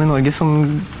firmaene i Norge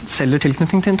som selger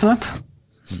tilknytning til internett.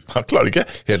 Han klarer ikke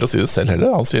helt å si det selv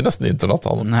heller. Han sier nesten internat.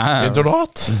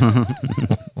 Internat!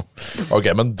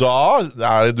 Ok, men da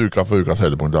er det duka for ukas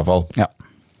høydepunkt i hvert fall. Ja.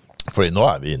 Fordi nå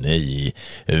er vi inne i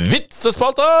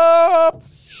vitsespalta!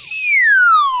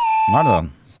 Nå er det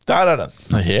den. Der er den.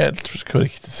 Helt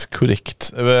korrekt.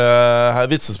 Her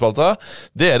vitsespalta.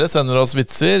 Dere sender oss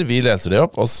vitser, vi leser det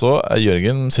opp, og så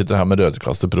Jørgen sitter her med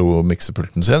Rødekaster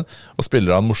Pro-miksepulten sin og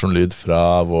spiller av en morsom lyd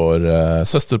fra vår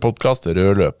søsterpodcast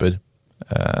Rød Løper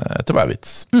etter hver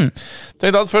vits.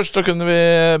 Tenkte at først så kunne vi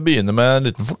begynne med en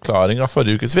liten forklaring av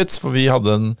forrige ukes vits, for vi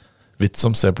hadde en vits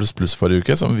om C++ forrige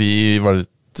uke som vi var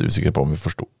litt usikre på om vi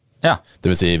forstod. Ja.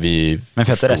 Det vil si vi Men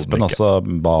Fetter Espen også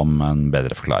ba om en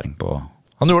bedre forklaring på.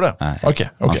 Han gjorde det? Ok,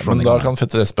 men da kan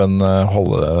Fetter Espen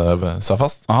holde seg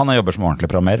fast. Og han jobber som ordentlig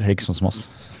programmerer, ikke sånn som oss.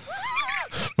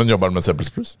 Men jobber han med C++?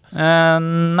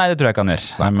 Nei, det tror jeg ikke han gjør.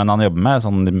 Nei, men han jobber med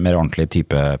sånn mer ordentlig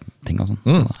type ting og sånn.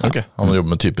 Ok, han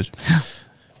jobber med typer.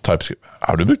 TypeScript.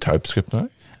 Har du brukt TypeScript nå?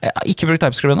 Jeg har ikke brukt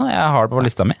TypeScript ennå. Jeg har det på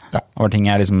lista mi. Over ting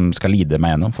jeg liksom skal lide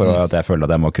meg gjennom for at jeg føler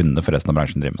at jeg må kunne det for resten av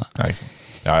bransjen driver med det. Ja, ikke sant.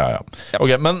 Ja. Ok,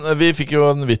 men vi fikk jo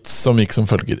en vits som gikk som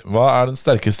følger. Hva er den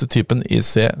sterkeste typen i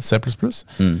C++?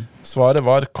 Svaret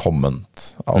var comment.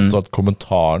 Altså at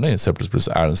kommentarene i C++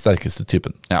 er den sterkeste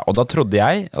typen. Ja, og da trodde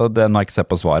jeg, og det, nå har jeg ikke sett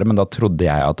på svaret, men da trodde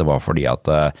jeg at det var fordi at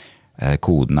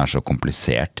koden er så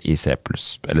komplisert i C++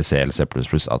 eller C eller C++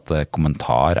 at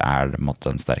kommentar er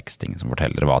den sterkeste tingen som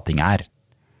forteller hva ting er.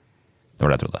 Det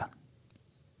var det jeg trodde.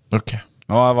 Ok.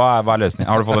 Hva er løsningen?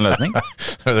 Har du fått en løsning?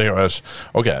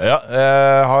 Ok, ja.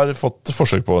 Jeg har fått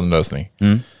forsøk på en løsning.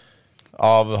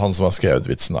 Av han som har skrevet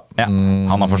vitsen da. Ja,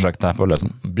 han har forsøkt deg på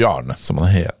løsningen. Bjarne, som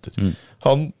han heter.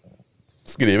 Han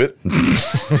skriver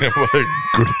Jeg bare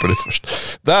gulper litt først.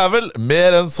 Det er vel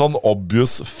mer en sånn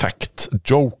obvious fact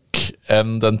joke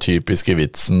enn den typiske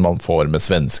vitsen man får med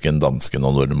svensken, dansken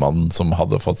og nordmannen som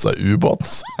hadde fått seg ubåt.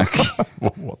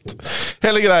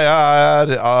 Hele greia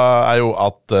er jo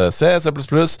at C++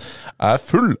 er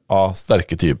full av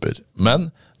sterke typer, men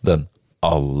den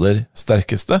aller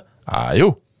sterkeste er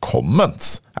jo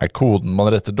comments. Er koden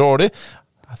man retter dårlig,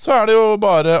 så er det jo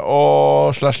bare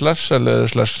å / eller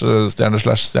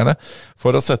 /stjerne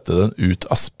for å sette den ut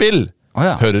av spill.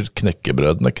 Hører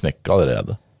knekkebrødene knekke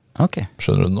allerede.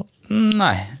 Skjønner du det nå?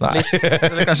 Nei. Litt,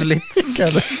 eller kanskje litt.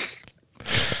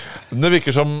 Det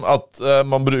virker som at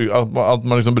man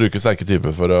liksom bruker sterke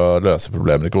typer for å løse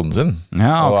problemer i koden sin.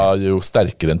 Og jo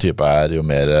sterkere en type er, jo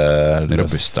mer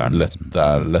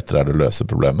lettere er det å løse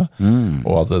problemet.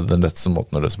 Og at den letteste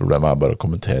måten å løse problemet er bare å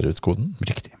kommentere ut koden.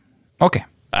 Riktig. Ok.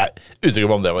 Nei, usikker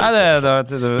på om det var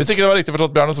riktig. Hvis ikke det var riktig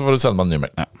forstått, Bjarne, så får du sende meg en ny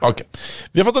mail. Ok.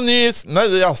 Vi har fått en ny.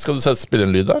 Skal du spille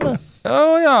en lyd der, eller?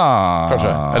 Ja.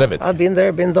 Kanskje, eller jeg vet ikke. Been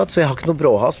there, been that, så jeg har ikke noe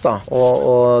bråhast da.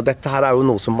 Og dette her er jo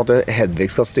noe som Hedvig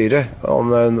skal styre.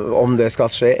 Om det skal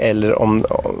skje, eller om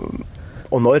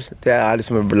og når. Det er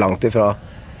liksom langt ifra.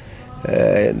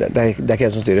 Det er ikke jeg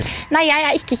som styrer. Nei, jeg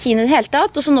er ikke keen i det hele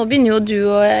tatt. Og så nå begynner jo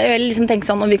du å liksom tenke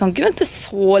sånn, og vi kan ikke vente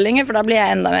så lenge, for da blir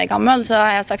jeg enda mer gammel. Så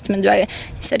har jeg sagt, men du er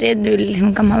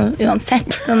liksom gammel uansett.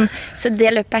 Sånn, så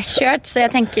det løpet er kjørt. Så jeg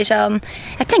tenker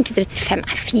 35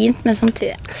 er fint, men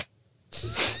samtidig.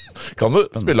 Kan du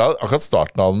spille akkurat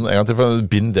starten av den en gang til? For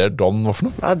Been there, done, hvorfor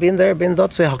noe? Been there, been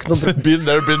that, så jeg har ikke noe. Been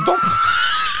there, been done?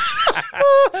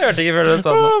 Jeg hørte ikke før du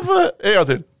sa det. En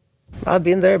gang til.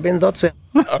 Been there, been that, så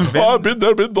been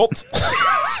there, been dot.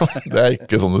 Det er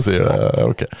ikke sånn du sier det.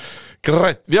 Ok.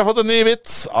 Greit. Vi har fått en ny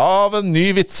vits av en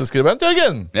ny vitseskribent,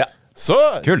 Jørgen. Ja. Så,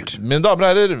 kult. Mine damer og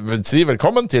herrer, vil si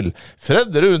velkommen til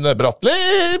Fred Rune Bratteli.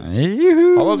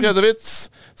 Han har skrevet en vits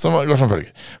som går som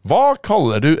følger. Hva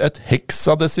kaller du et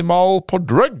heksadesimal på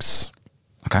drugs?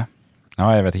 Ok.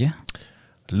 Ja, jeg vet ikke.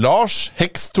 Lars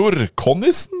Hekstor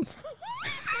Konnissen.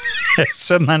 Jeg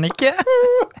skjønner den ikke.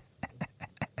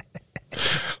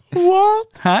 What?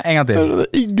 Hæ, en gang til. Det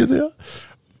er ingenting.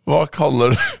 Hva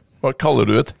kaller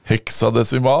du et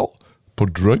heksadesimal på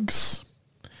drugs?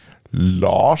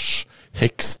 Lars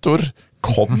Hekstor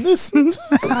Konnissen?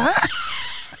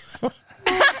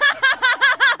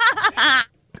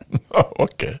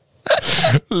 Ok.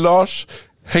 Lars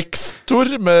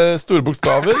Hekstor med store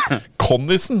bokstaver.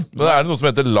 Konnissen. Men er det noe som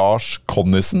heter Lars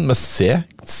Konnissen med C?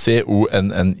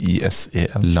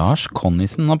 C-O-N-N-I-S-E-N. Lars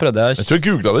Konnissen, nå prøvde jeg. Jeg tror jeg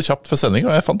googlet det kjapt før sending,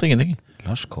 og jeg fant ingenting.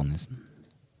 Lars Konnissen.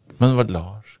 Men hva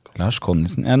Lars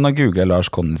Konnissen. Nå googler jeg Lars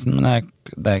Konnissen, men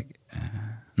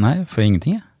nei, for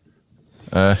ingenting, jeg.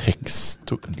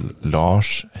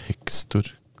 Lars Hekstor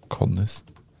Konnissen.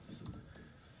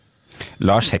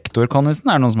 Lars Hektor Konnissen,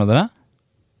 er det noen som heter det?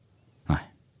 Nei.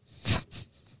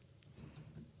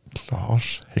 Lars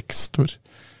Hekstor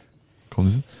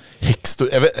Konnissen. Hekstor,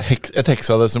 et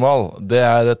heksadesimal, det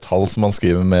er et tall som man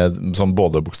skriver med sånn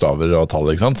både bokstaver og tall,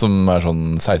 ikke sant? Som er sånn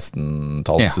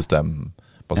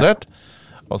 16-tallssystembasert.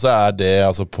 Og så er det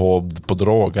altså på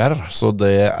droger, så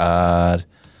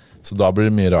da blir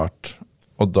det mye rart.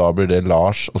 Og da blir det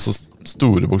Lars, og så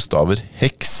store bokstaver,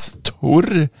 Hekstor,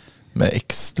 med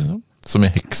X, liksom. Som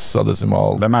i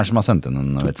heksadesimal. Hvem er det som har sendt inn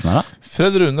den vitsen her, da?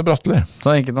 Fred Rune Bratteli.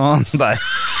 Så ikke noe der.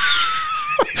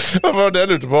 Det var det jeg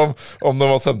lurte på, om det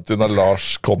var sendt inn av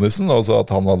Lars Konnissen, og så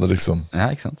at han hadde liksom Ja,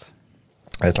 ikke sant?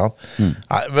 et eller annet.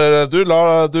 Nei,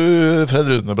 du Fred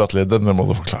Rune Bratteli, denne må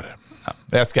du forklare. Ja.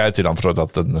 Jeg skrev til han for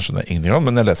at denne skjønner jeg ingenting om,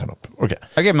 men jeg leser den opp. Ok,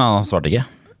 Men han svarte ikke.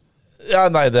 Ja,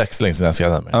 nei, det er ikke så lenge siden jeg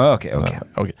skrev den.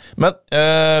 Ok. Men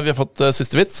vi har fått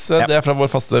siste vits. Det er fra vår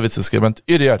faste vitseskribent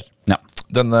Yrjar. Ja.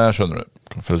 Denne skjønner du,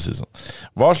 for å si det sånn.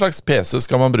 Hva slags PC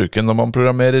skal man bruke når man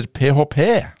programmerer PHP?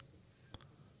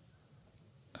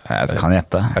 Jeg kan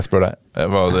gjette. Jeg spør deg,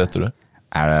 hva gjetter du?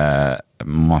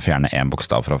 Må man fjerne en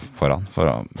bokstav fra foran for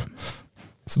å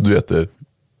Så du gjetter?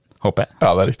 HP?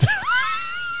 Ja, det er riktig.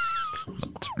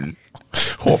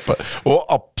 Håper. Og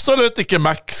absolutt ikke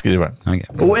Mac, skriver han. Okay.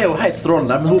 Hun er jo helt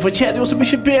strålende, men hun fortjener jo så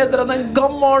mye bedre enn en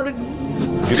gammel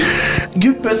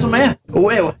guppe som er.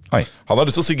 Hun er jo Oi. Han har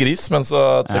lyst til å si gris, men så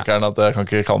tenker han at jeg kan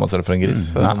ikke kalle meg selv for en gris.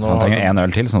 Ja, han trenger en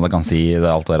øl til, sånn at han kan si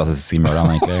alt det rasistiske mølet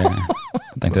han egentlig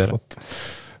tenkte å gjøre.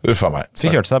 Uffa meg. Så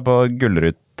kjørte seg på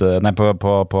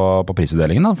på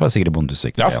prisutdelingen da, fra Sigrid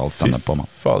Bondhusvik. Ja, fy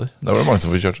fader. Det var det mange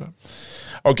som fikk kjørt seg.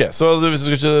 Ok, så hvis du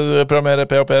skal ikke programmere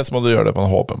PHP, så må du gjøre det på en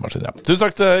HP-maskin. Ja. Tusen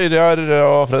takk til Yrjar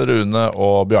og Fred Rune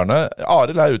og Bjarne.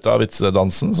 Arild er ute av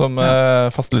vitsedansen, som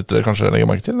fastlyttere kanskje legger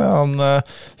merke til. Han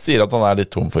sier at han er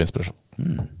litt tom for inspirasjon.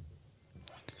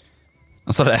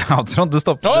 Og så er det Trond, du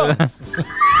stoppet.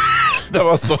 Det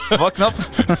var så Hva knapp?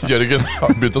 Jørgen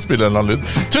har begynt å spille en eller annen lyd.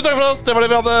 Tusen takk for oss, det var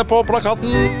det vi hadde på plakaten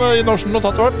i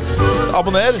Norsen-notatet vårt.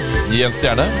 Abonner, gi en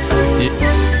stjerne, gi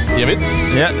en vits.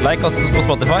 Ja, like oss på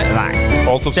Spotify. Nei.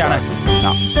 Og så stjerne.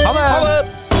 Ja. Ha det! Ha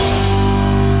det!